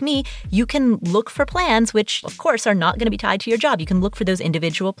self-employed like me, you can look for plans which, of course, are not going to be tied to your job. You can look for those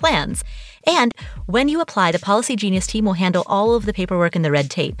individual plans. And when you apply, the Policy Genius team will handle all of the paperwork and the red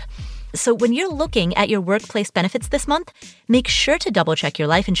tape. So when you're looking at your workplace benefits this month, make sure to double-check your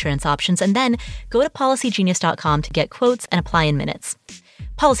life insurance options and then go to policygenius.com to get quotes and apply in minutes.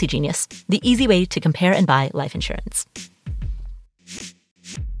 Policy Genius, the easy way to compare and buy life insurance.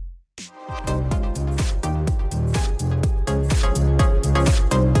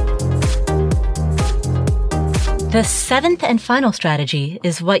 The seventh and final strategy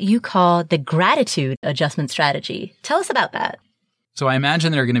is what you call the gratitude adjustment strategy. Tell us about that. So I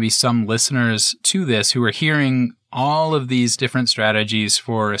imagine there are going to be some listeners to this who are hearing all of these different strategies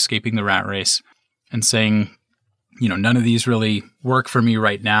for escaping the rat race and saying, none of these really work for me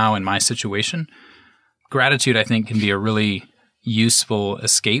right now in my situation. Gratitude, I think, can be a really useful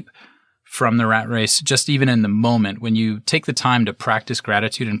escape from the rat race, just even in the moment when you take the time to practice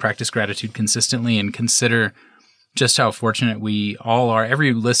gratitude and practice gratitude consistently and consider just how fortunate we all are.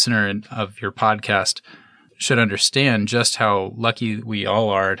 Every listener of your podcast should understand just how lucky we all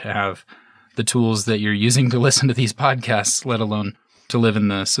are to have the tools that you're using to listen to these podcasts, let alone to live in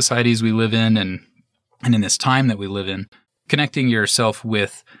the societies we live in and in this time that we live in. Connecting yourself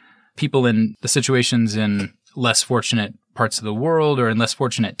with people in the situations in less fortunate parts of the world or in less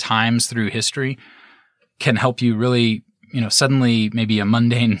fortunate times through history can help you really, suddenly maybe a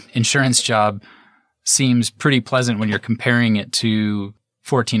mundane insurance job seems pretty pleasant when you're comparing it to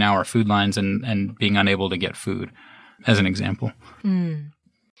 14-hour food lines and being unable to get food, as an example.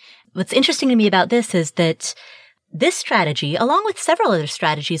 What's interesting to me about this is that this strategy, along with several other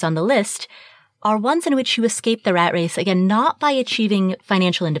strategies on the list, are ones in which you escape the rat race, again, not by achieving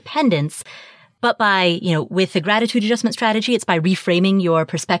financial independence, But by, with the gratitude adjustment strategy, it's by reframing your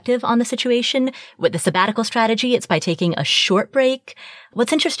perspective on the situation. With the sabbatical strategy, it's by taking a short break.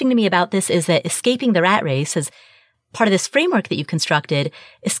 What's interesting to me about this is that escaping the rat race, as part of this framework that you've constructed,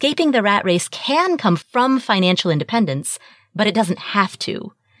 escaping the rat race can come from financial independence, but it doesn't have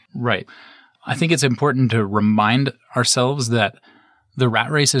to. Right. I think it's important to remind ourselves that the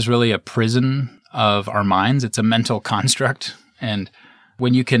rat race is really a prison of our minds. It's a mental construct. And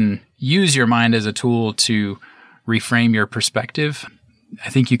when you can use your mind as a tool to reframe your perspective, I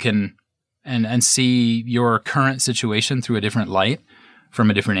think you can and see your current situation through a different light, from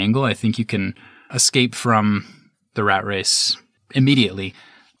a different angle. I think you can escape from the rat race immediately.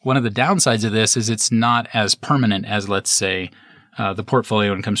 One of the downsides of this is it's not as permanent as, let's say, the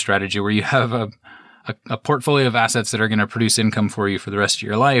portfolio income strategy, where you have a portfolio of assets that are going to produce income for you for the rest of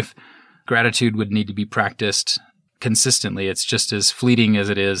your life. Gratitude would need to be practiced consistently. It's just as fleeting as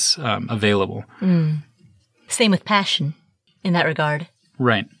it is available. Same with passion in that regard.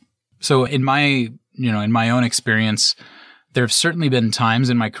 Right. So in my own experience, there have certainly been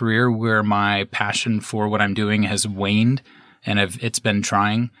times in my career where my passion for what I'm doing has waned, and it's been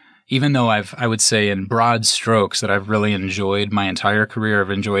trying. Even though I would say in broad strokes that I've really enjoyed my entire career,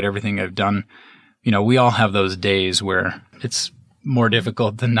 I've enjoyed everything I've done. We all have those days where it's more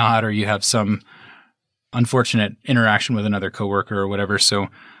difficult than not, or you have some unfortunate interaction with another coworker or whatever. So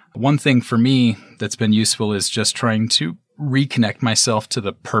one thing for me that's been useful is just trying to reconnect myself to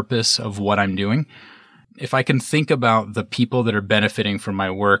the purpose of what I'm doing. If I can think about the people that are benefiting from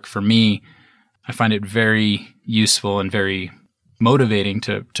my work, for me, I find it very useful and very motivating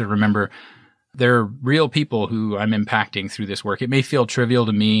to remember there are real people who I'm impacting through this work. It may feel trivial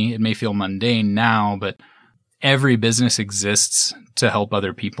to me. It may feel mundane now, but every business exists to help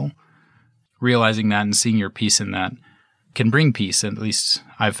other people. Realizing that and seeing your peace in that can bring peace. At least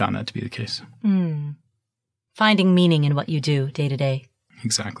I've found that to be the case. Finding meaning in what you do day to day.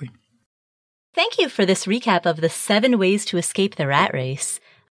 Exactly. Thank you for this recap of the 7 ways to escape the rat race.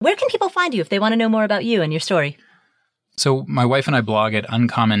 Where can people find you if they want to know more about you and your story? So my wife and I blog at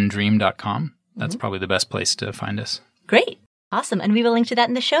uncommondream.com. That's probably the best place to find us. Great. Awesome. And we will link to that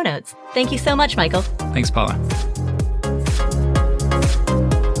in the show notes. Thank you so much, Michael. Thanks, Paula.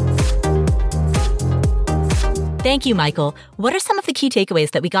 Thank you, Michael. What are some of the key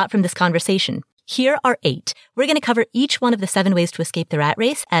takeaways that we got from this conversation? Here are 8. We're going to cover each one of the 7 ways to escape the rat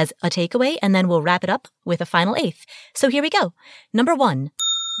race as a takeaway, and then we'll wrap it up with a final 8th. So here we go. Number 1,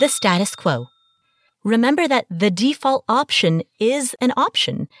 the status quo. Remember that the default option is an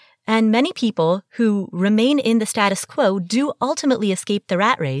option, and many people who remain in the status quo do ultimately escape the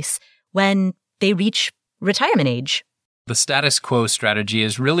rat race when they reach retirement age. The status quo strategy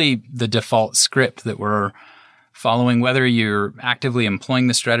is really the default script that we're following, whether you're actively employing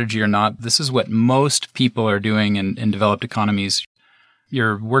the strategy or not. This is what most people are doing in developed economies.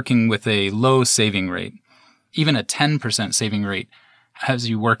 You're working with a low saving rate. Even a 10% saving rate has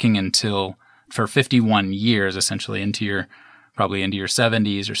you working for 51 years, essentially, probably into your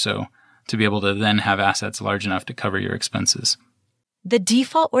 70s or so, to be able to then have assets large enough to cover your expenses. The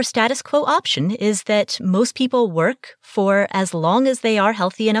default or status quo option is that most people work for as long as they are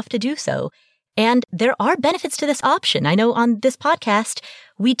healthy enough to do so. And there are benefits to this option. I know on this podcast,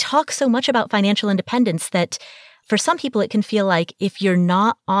 we talk so much about financial independence that for some people, it can feel like if you're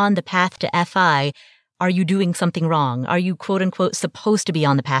not on the path to FI, are you doing something wrong? Are you, quote unquote, supposed to be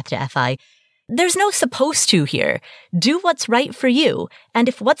on the path to FI? There's no supposed to here. Do what's right for you. And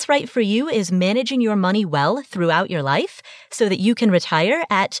if what's right for you is managing your money well throughout your life so that you can retire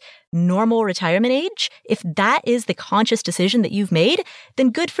at normal retirement age, if that is the conscious decision that you've made, then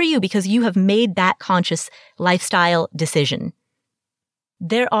good for you because you have made that conscious lifestyle decision.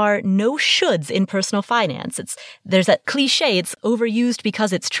 There are no shoulds in personal finance. There's that cliche, it's overused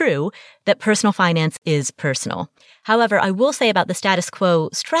because it's true, that personal finance is personal. However, I will say about the status quo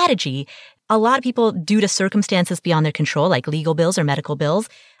strategy, a lot of people, due to circumstances beyond their control, like legal bills or medical bills,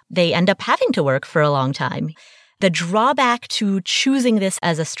 they end up having to work for a long time. The drawback to choosing this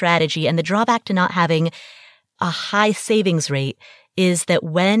as a strategy and the drawback to not having a high savings rate is that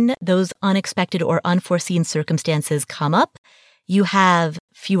when those unexpected or unforeseen circumstances come up, you have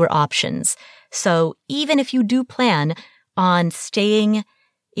fewer options. So even if you do plan on staying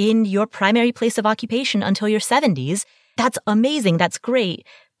in your primary place of occupation until your 70s, that's amazing. That's great.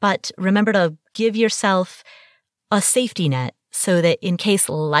 But remember to give yourself a safety net so that in case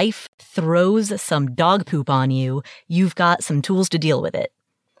life throws some dog poop on you, you've got some tools to deal with it.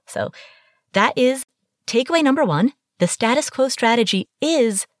 So that is takeaway number 1. The status quo strategy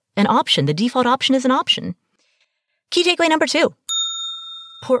is an option. The default option is an option. Key takeaway number 2.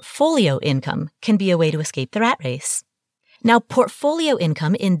 portfolio income can be a way to escape the rat race. Now, portfolio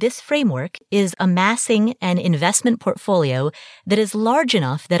income in this framework is amassing an investment portfolio that is large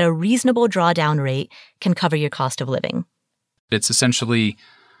enough that a reasonable drawdown rate can cover your cost of living. It's essentially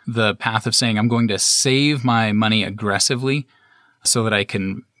the path of saying I'm going to save my money aggressively so that I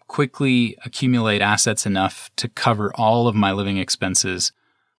can quickly accumulate assets enough to cover all of my living expenses.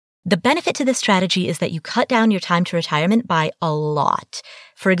 The benefit to this strategy is that you cut down your time to retirement by a lot.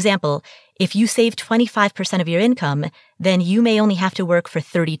 For example, if you save 25% of your income, then you may only have to work for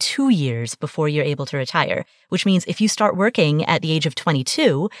 32 years before you're able to retire, which means if you start working at the age of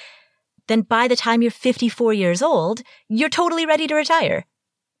 22, then by the time you're 54 years old, you're totally ready to retire.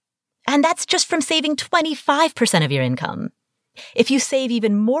 And that's just from saving 25% of your income. If you save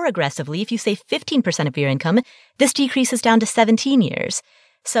even more aggressively, if you save 15% of your income, this decreases down to 17 years.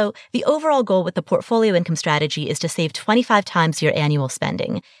 So the overall goal with the portfolio income strategy is to save 25 times your annual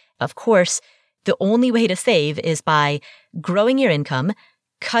spending. Of course, the only way to save is by growing your income,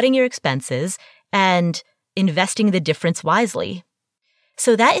 cutting your expenses, and investing the difference wisely.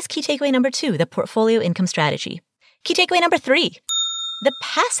 So that is key takeaway number 2, the portfolio income strategy. Key takeaway number 3, the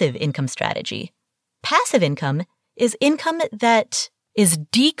passive income strategy. Passive income is income that is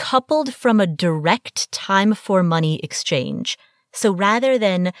decoupled from a direct time for money exchange. So rather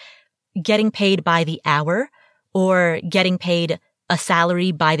than getting paid by the hour or getting paid a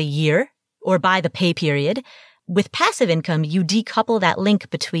salary by the year or by the pay period, with passive income, you decouple that link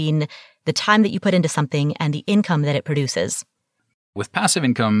between the time that you put into something and the income that it produces. With passive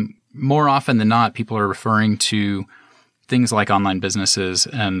income, more often than not, people are referring to things like online businesses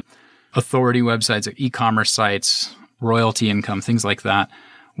and authority websites, e-commerce sites, royalty income, things like that,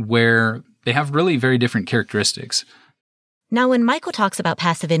 where they have really very different characteristics. Now, when Michael talks about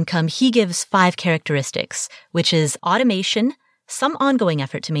passive income, he gives 5 characteristics, which is automation, some ongoing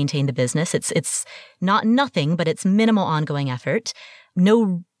effort to maintain the business. It's not nothing, but it's minimal ongoing effort.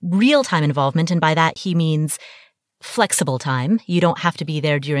 No real-time involvement, and by that he means flexible time. You don't have to be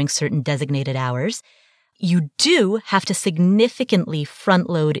there during certain designated hours. You do have to significantly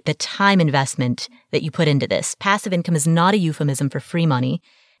front-load the time investment that you put into this. Passive income is not a euphemism for free money.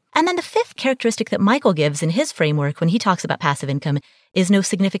 And then the 5th characteristic that Michael gives in his framework when he talks about passive income is no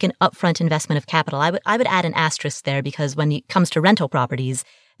significant upfront investment of capital. I would add an asterisk there because when it comes to rental properties,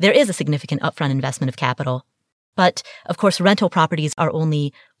 there is a significant upfront investment of capital. But of course, rental properties are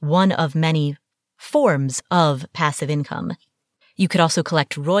only one of many forms of passive income. You could also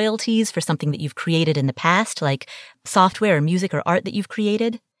collect royalties for something that you've created in the past, like software or music or art that you've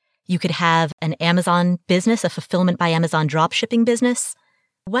created. You could have an Amazon business, a fulfillment by Amazon dropshipping business.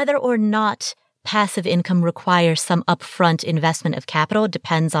 Whether or not passive income requires some upfront investment of capital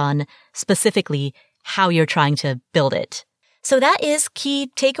depends on specifically how you're trying to build it. So that is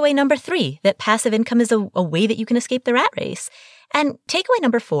key takeaway number 3, that passive income is a way that you can escape the rat race. And takeaway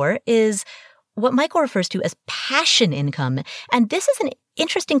number 4 is what Michael refers to as passion income. And this is an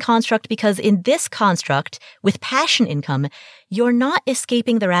interesting construct because in this construct, with passion income, you're not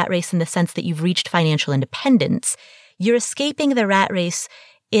escaping the rat race in the sense that you've reached financial independence. You're escaping the rat race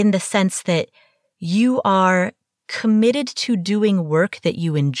in the sense that you are committed to doing work that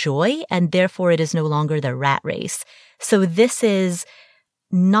you enjoy, and therefore it is no longer the rat race. So this is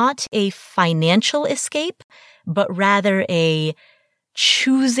not a financial escape, but rather a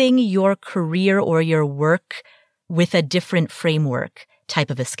choosing your career or your work with a different framework type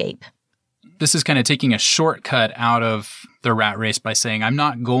of escape. This is kind of taking a shortcut out of the rat race by saying, I'm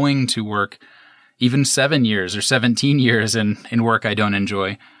not going to work even 7 years or 17 years in work I don't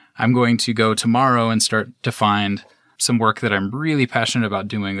enjoy. I'm going to go tomorrow and start to find some work that I'm really passionate about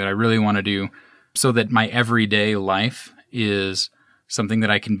doing, that I really want to do, so that my everyday life is something that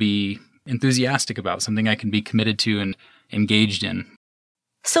I can be enthusiastic about, something I can be committed to and engaged in.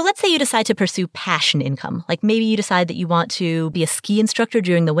 So let's say you decide to pursue passion income. Like maybe you decide that you want to be a ski instructor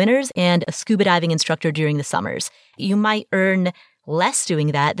during the winters and a scuba diving instructor during the summers. You might earn less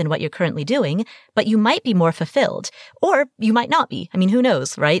doing that than what you're currently doing, but you might be more fulfilled. Or you might not be. I mean, who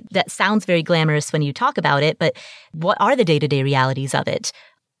knows, right? That sounds very glamorous when you talk about it, but what are the day-to-day realities of it?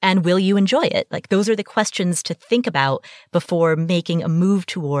 And will you enjoy it? Like those are the questions to think about before making a move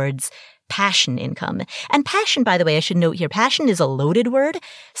towards passion income. And passion, by the way, I should note here, passion is a loaded word.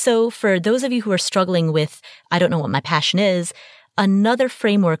 So for those of you who are struggling with, I don't know what my passion is, another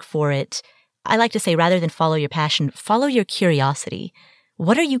framework for it, I like to say, rather than follow your passion, follow your curiosity.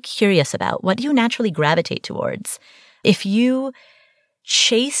 What are you curious about? What do you naturally gravitate towards? If you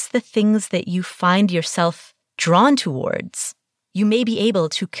chase the things that you find yourself drawn towards, you may be able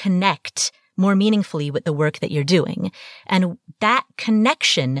to connect more meaningfully with the work that you're doing. And that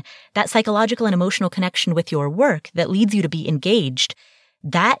connection, that psychological and emotional connection with your work that leads you to be engaged,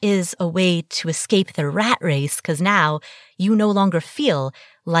 that is a way to escape the rat race, because now you no longer feel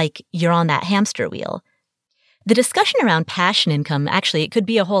like you're on that hamster wheel. The discussion around passion income, actually, it could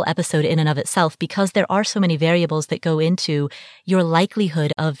be a whole episode in and of itself, because there are so many variables that go into your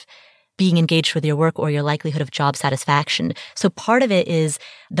likelihood of being engaged with your work or your likelihood of job satisfaction. So part of it is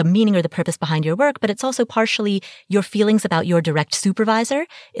the meaning or the purpose behind your work, but it's also partially your feelings about your direct supervisor.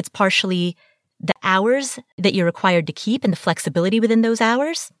 It's partially the hours that you're required to keep and the flexibility within those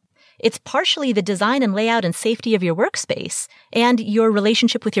hours. It's partially the design and layout and safety of your workspace and your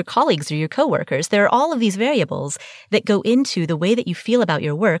relationship with your colleagues or your coworkers. There are all of these variables that go into the way that you feel about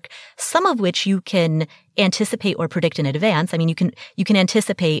your work, some of which you can anticipate or predict in advance. I mean, you can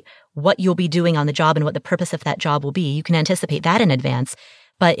anticipate what you'll be doing on the job and what the purpose of that job will be. You can anticipate that in advance.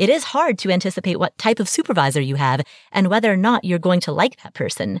 But it is hard to anticipate what type of supervisor you have and whether or not you're going to like that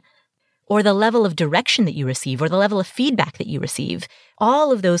person, or the level of direction that you receive, or the level of feedback that you receive.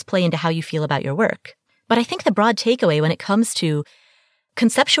 All of those play into how you feel about your work. But I think the broad takeaway when it comes to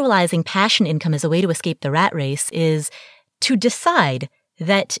conceptualizing passion income as a way to escape the rat race is to decide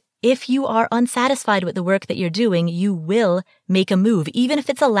that if you are unsatisfied with the work that you're doing, you will make a move, even if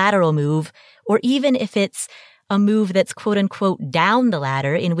it's a lateral move, or even if it's a move that's quote unquote down the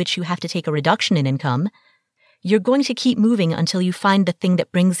ladder in which you have to take a reduction in income. You're going to keep moving until you find the thing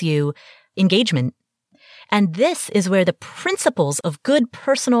that brings you engagement. And this is where the principles of good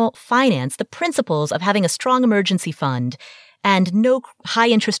personal finance, the principles of having a strong emergency fund and no high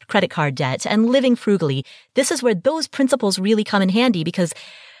interest credit card debt and living frugally, this is where those principles really come in handy, because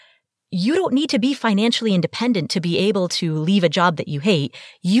you don't need to be financially independent to be able to leave a job that you hate.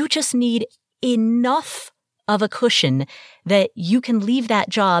 You just need enough of a cushion that you can leave that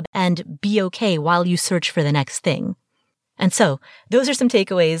job and be okay while you search for the next thing. And so those are some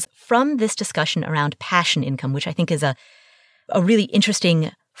takeaways from this discussion around passion income, which I think is a really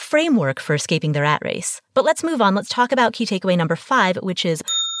interesting framework for escaping the rat race. But let's move on. Let's talk about key takeaway number 5, which is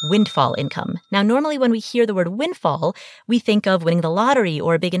windfall income. Now, normally when we hear the word windfall, we think of winning the lottery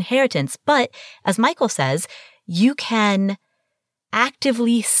or a big inheritance. But as Michael says, you can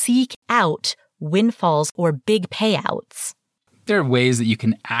actively seek out windfalls or big payouts. There are ways that you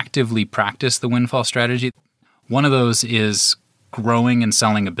can actively practice the windfall strategy. One of those is growing and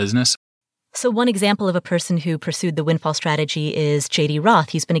selling a business. So one example of a person who pursued the windfall strategy is J.D. Roth.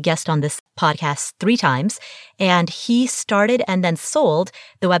 He's been a guest on this podcast 3 times, and he started and then sold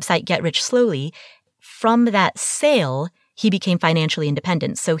the website Get Rich Slowly. From that sale, he became financially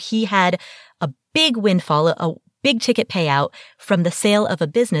independent. So he had a big windfall, a big ticket payout from the sale of a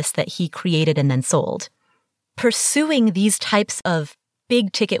business that he created and then sold. Pursuing these types of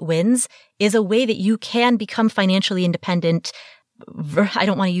big ticket wins is a way that you can become financially independent. I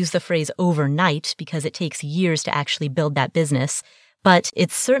don't want to use the phrase overnight because it takes years to actually build that business, but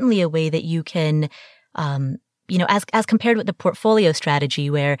it's certainly a way that you can, as compared with the portfolio strategy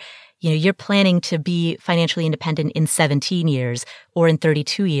where, you're planning to be financially independent in 17 years or in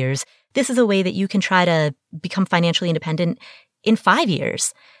 32 years. This is a way that you can try to become financially independent in 5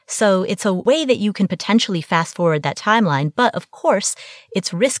 years. So it's a way that you can potentially fast forward that timeline. But of course,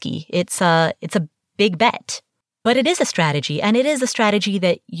 it's risky. It's a big bet. But it is a strategy, and it is a strategy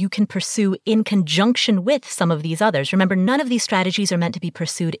that you can pursue in conjunction with some of these others. Remember, none of these strategies are meant to be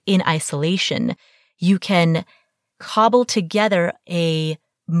pursued in isolation. You can cobble together a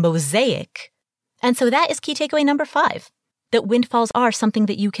mosaic. And so that is key takeaway number 5, that windfalls are something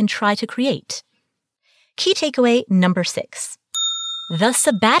that you can try to create. Key takeaway number 6, the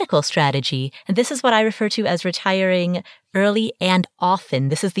sabbatical strategy. And this is what I refer to as retiring early and often.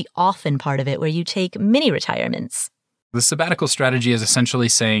 This is the often part of it, where you take mini retirements. The sabbatical strategy is essentially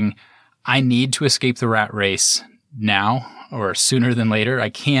saying, I need to escape the rat race now or sooner than later. I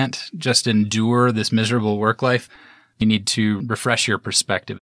can't just endure this miserable work life. You need to refresh your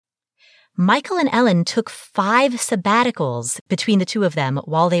perspective. Michael and Ellen took 5 sabbaticals between the two of them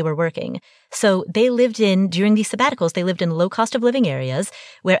while they were working. So during these sabbaticals, they lived in low cost of living areas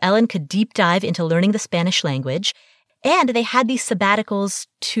where Ellen could deep dive into learning the Spanish language. And they had these sabbaticals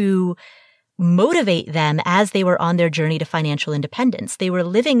to motivate them as they were on their journey to financial independence. They were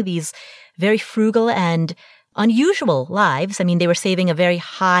living these very frugal and unusual lives. I mean, they were saving a very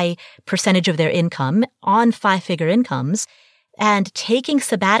high percentage of their income on 5-figure incomes and taking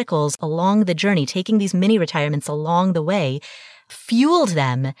sabbaticals along the journey, taking these mini retirements along the way, fueled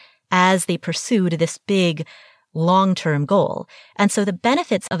them as they pursued this big long-term goal. And so the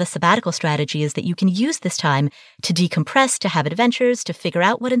benefits of a sabbatical strategy is that you can use this time to decompress, to have adventures, to figure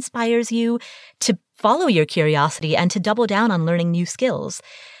out what inspires you, to follow your curiosity, and to double down on learning new skills.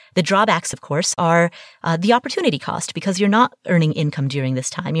 The drawbacks, of course, are the opportunity cost, because you're not earning income during this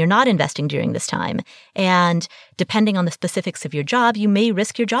time. You're not investing during this time. And depending on the specifics of your job, you may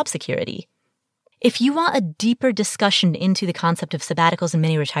risk your job security. If you want a deeper discussion into the concept of sabbaticals and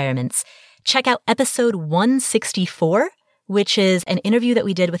mini retirements, check out episode 164, which is an interview that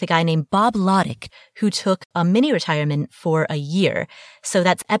we did with a guy named Bob Lodick, who took a mini retirement for a year. So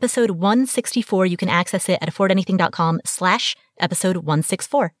that's episode 164. You can access it at affordanything.com/episode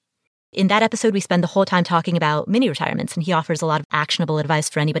 164. In that episode, we spend the whole time talking about mini retirements, and he offers a lot of actionable advice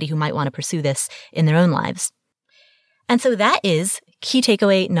for anybody who might want to pursue this in their own lives. And so that is key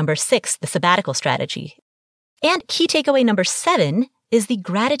takeaway number 6, the sabbatical strategy. And key takeaway number 7 is the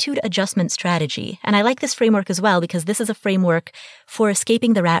gratitude adjustment strategy. And I like this framework as well because this is a framework for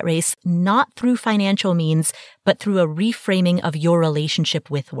escaping the rat race, not through financial means, but through a reframing of your relationship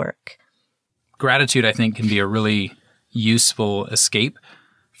with work. Gratitude, I think, can be a really useful escape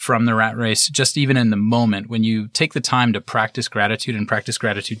from the rat race, just even in the moment when you take the time to practice gratitude and practice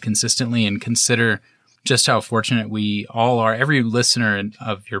gratitude consistently and consider just how fortunate we all are. Every listener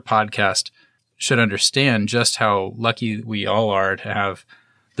of your podcast should understand just how lucky we all are to have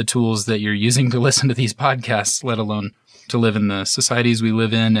the tools that you're using to listen to these podcasts, let alone to live in the societies we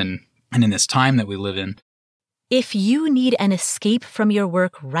live in and in this time that we live in. If you need an escape from your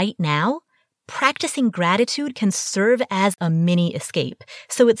work right now, practicing gratitude can serve as a mini escape.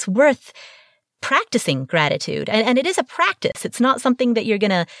 So it's worth practicing gratitude. And it is a practice. It's not something that you're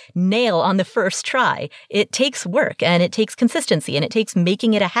going to nail on the first try. It takes work and it takes consistency and it takes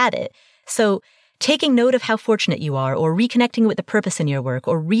making it a habit. So taking note of how fortunate you are, or reconnecting with the purpose in your work,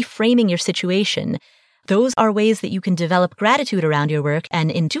 or reframing your situation, those are ways that you can develop gratitude around your work.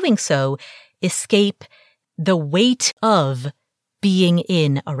 And in doing so, escape the weight of being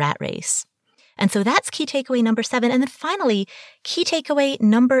in a rat race. And so that's key takeaway number 7. And then finally, key takeaway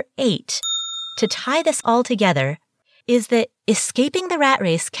number 8, to tie this all together, is that escaping the rat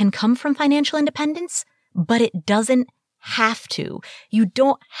race can come from financial independence, but it doesn't have to. You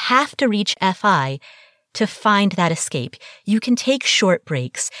don't have to reach FI to find that escape. You can take short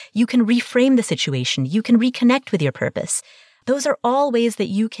breaks. You can reframe the situation. You can reconnect with your purpose. Those are all ways that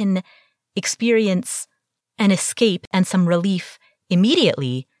you can experience an escape and some relief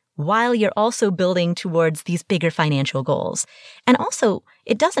immediately, while you're also building towards these bigger financial goals. And also,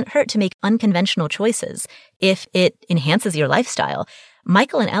 it doesn't hurt to make unconventional choices if it enhances your lifestyle.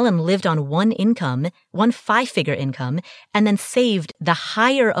 Michael and Ellen lived on one 5-figure income, and then saved the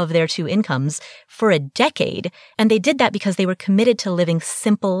higher of their 2 incomes for a decade. And they did that because they were committed to living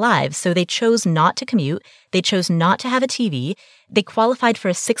simple lives. So they chose not to commute. They chose not to have a TV. They qualified for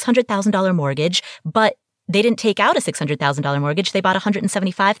a $600,000 mortgage, but they didn't take out a $600,000 mortgage. They bought a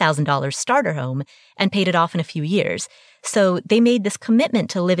 $175,000 starter home and paid it off in a few years. So they made this commitment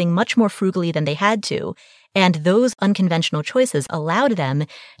to living much more frugally than they had to. And those unconventional choices allowed them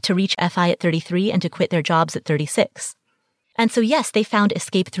to reach FI at 33 and to quit their jobs at 36. And so, yes, they found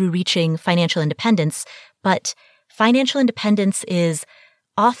escape through reaching financial independence, but financial independence is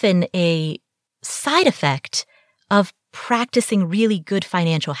often a side effect of practicing really good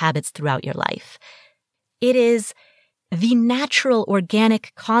financial habits throughout your life. It is the natural,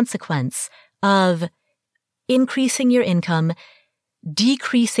 organic consequence of increasing your income,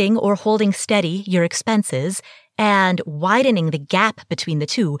 decreasing or holding steady your expenses, and widening the gap between the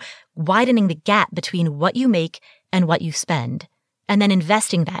two, widening the gap between what you make and what you spend, and then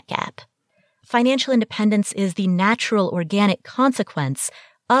investing that gap. Financial independence is the natural, organic consequence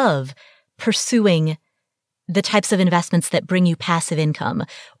of pursuing the types of investments that bring you passive income,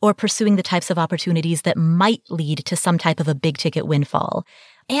 or pursuing the types of opportunities that might lead to some type of a big ticket windfall.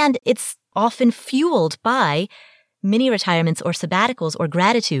 And it's often fueled by mini retirements or sabbaticals or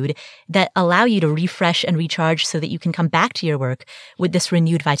gratitude that allow you to refresh and recharge so that you can come back to your work with this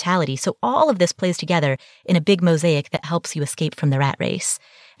renewed vitality. So all of this plays together in a big mosaic that helps you escape from the rat race.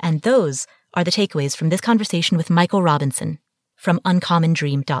 And those are the takeaways from this conversation with Michael Robinson from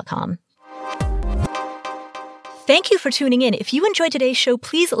uncommondream.com. Thank you for tuning in. If you enjoyed today's show,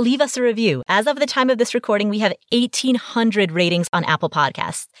 please leave us a review. As of the time of this recording, we have 1,800 ratings on Apple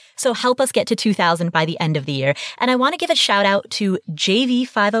Podcasts. So help us get to 2,000 by the end of the year. And I want to give a shout out to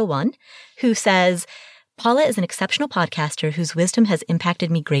JV501, who says, Paula is an exceptional podcaster whose wisdom has impacted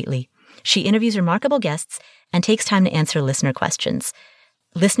me greatly. She interviews remarkable guests and takes time to answer listener questions.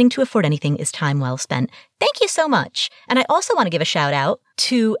 listening to Afford Anything is time well spent. Thank you so much. And I also want to give a shout out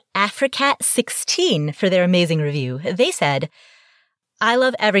to Africat16 for their amazing review. They said, I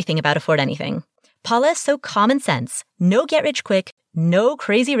love everything about Afford Anything. Paula is so common sense. No get rich quick, no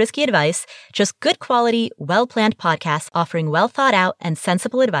crazy risky advice, just good quality, well-planned podcasts offering well thought out and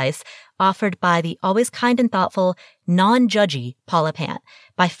sensible advice offered by the always kind and thoughtful, non-judgy Paula Pant.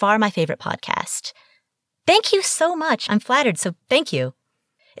 By far my favorite podcast. Thank you so much. I'm flattered, so thank you.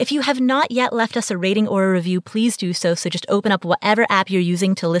 If you have not yet left us a rating or a review, please do so. So just open up whatever app you're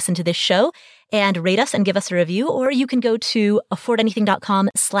using to listen to this show and rate us and give us a review. Or you can go to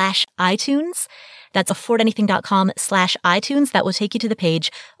affordanything.com/iTunes. That's affordanything.com/iTunes. That will take you to the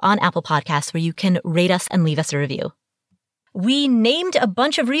page on Apple Podcasts where you can rate us and leave us a review. We named a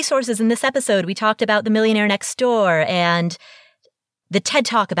bunch of resources in this episode. We talked about The Millionaire Next Door and the TED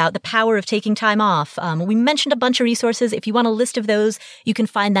Talk about the power of taking time off. We mentioned a bunch of resources. If you want a list of those, you can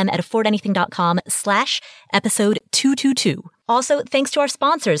find them at affordanything.com/episode 222. Also, thanks to our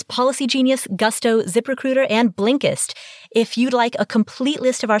sponsors, Policy Genius, Gusto, ZipRecruiter, and Blinkist. If you'd like a complete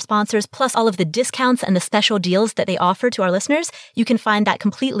list of our sponsors, plus all of the discounts and the special deals that they offer to our listeners, you can find that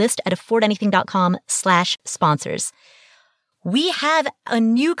complete list at affordanything.com/sponsors. We have a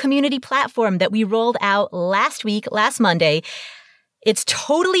new community platform that we rolled out last Monday. It's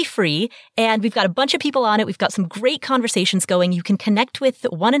totally free, and we've got a bunch of people on it. We've got some great conversations going. You can connect with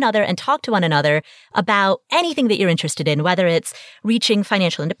one another and talk to one another about anything that you're interested in, whether it's reaching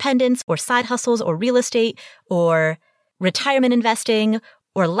financial independence or side hustles or real estate or retirement investing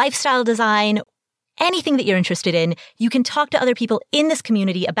or lifestyle design, anything that you're interested in. You can talk to other people in this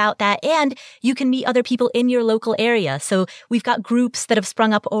community about that, and you can meet other people in your local area. So we've got groups that have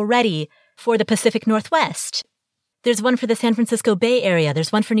sprung up already for the Pacific Northwest. There's one for the San Francisco Bay Area.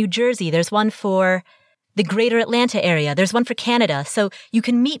 There's one for New Jersey. There's one for the greater Atlanta area. There's one for Canada. So you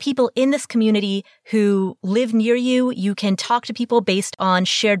can meet people in this community who live near you. You can talk to people based on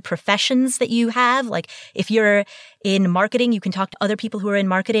shared professions that you have. Like if you're in marketing, you can talk to other people who are in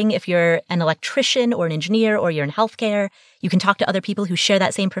marketing. If you're an electrician or an engineer or you're in healthcare, you can talk to other people who share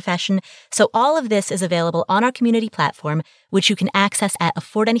that same profession. So all of this is available on our community platform, which you can access at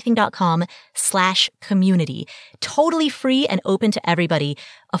affordanything.com/community. Totally free and open to everybody.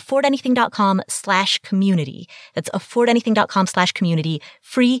 affordanything.com/community. That's affordanything.com/community.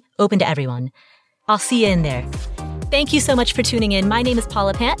 Free, open to everyone. I'll see you in there. Thank you so much for tuning in. My name is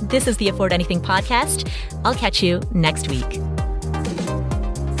Paula Pant. This is the Afford Anything podcast. I'll catch you next week.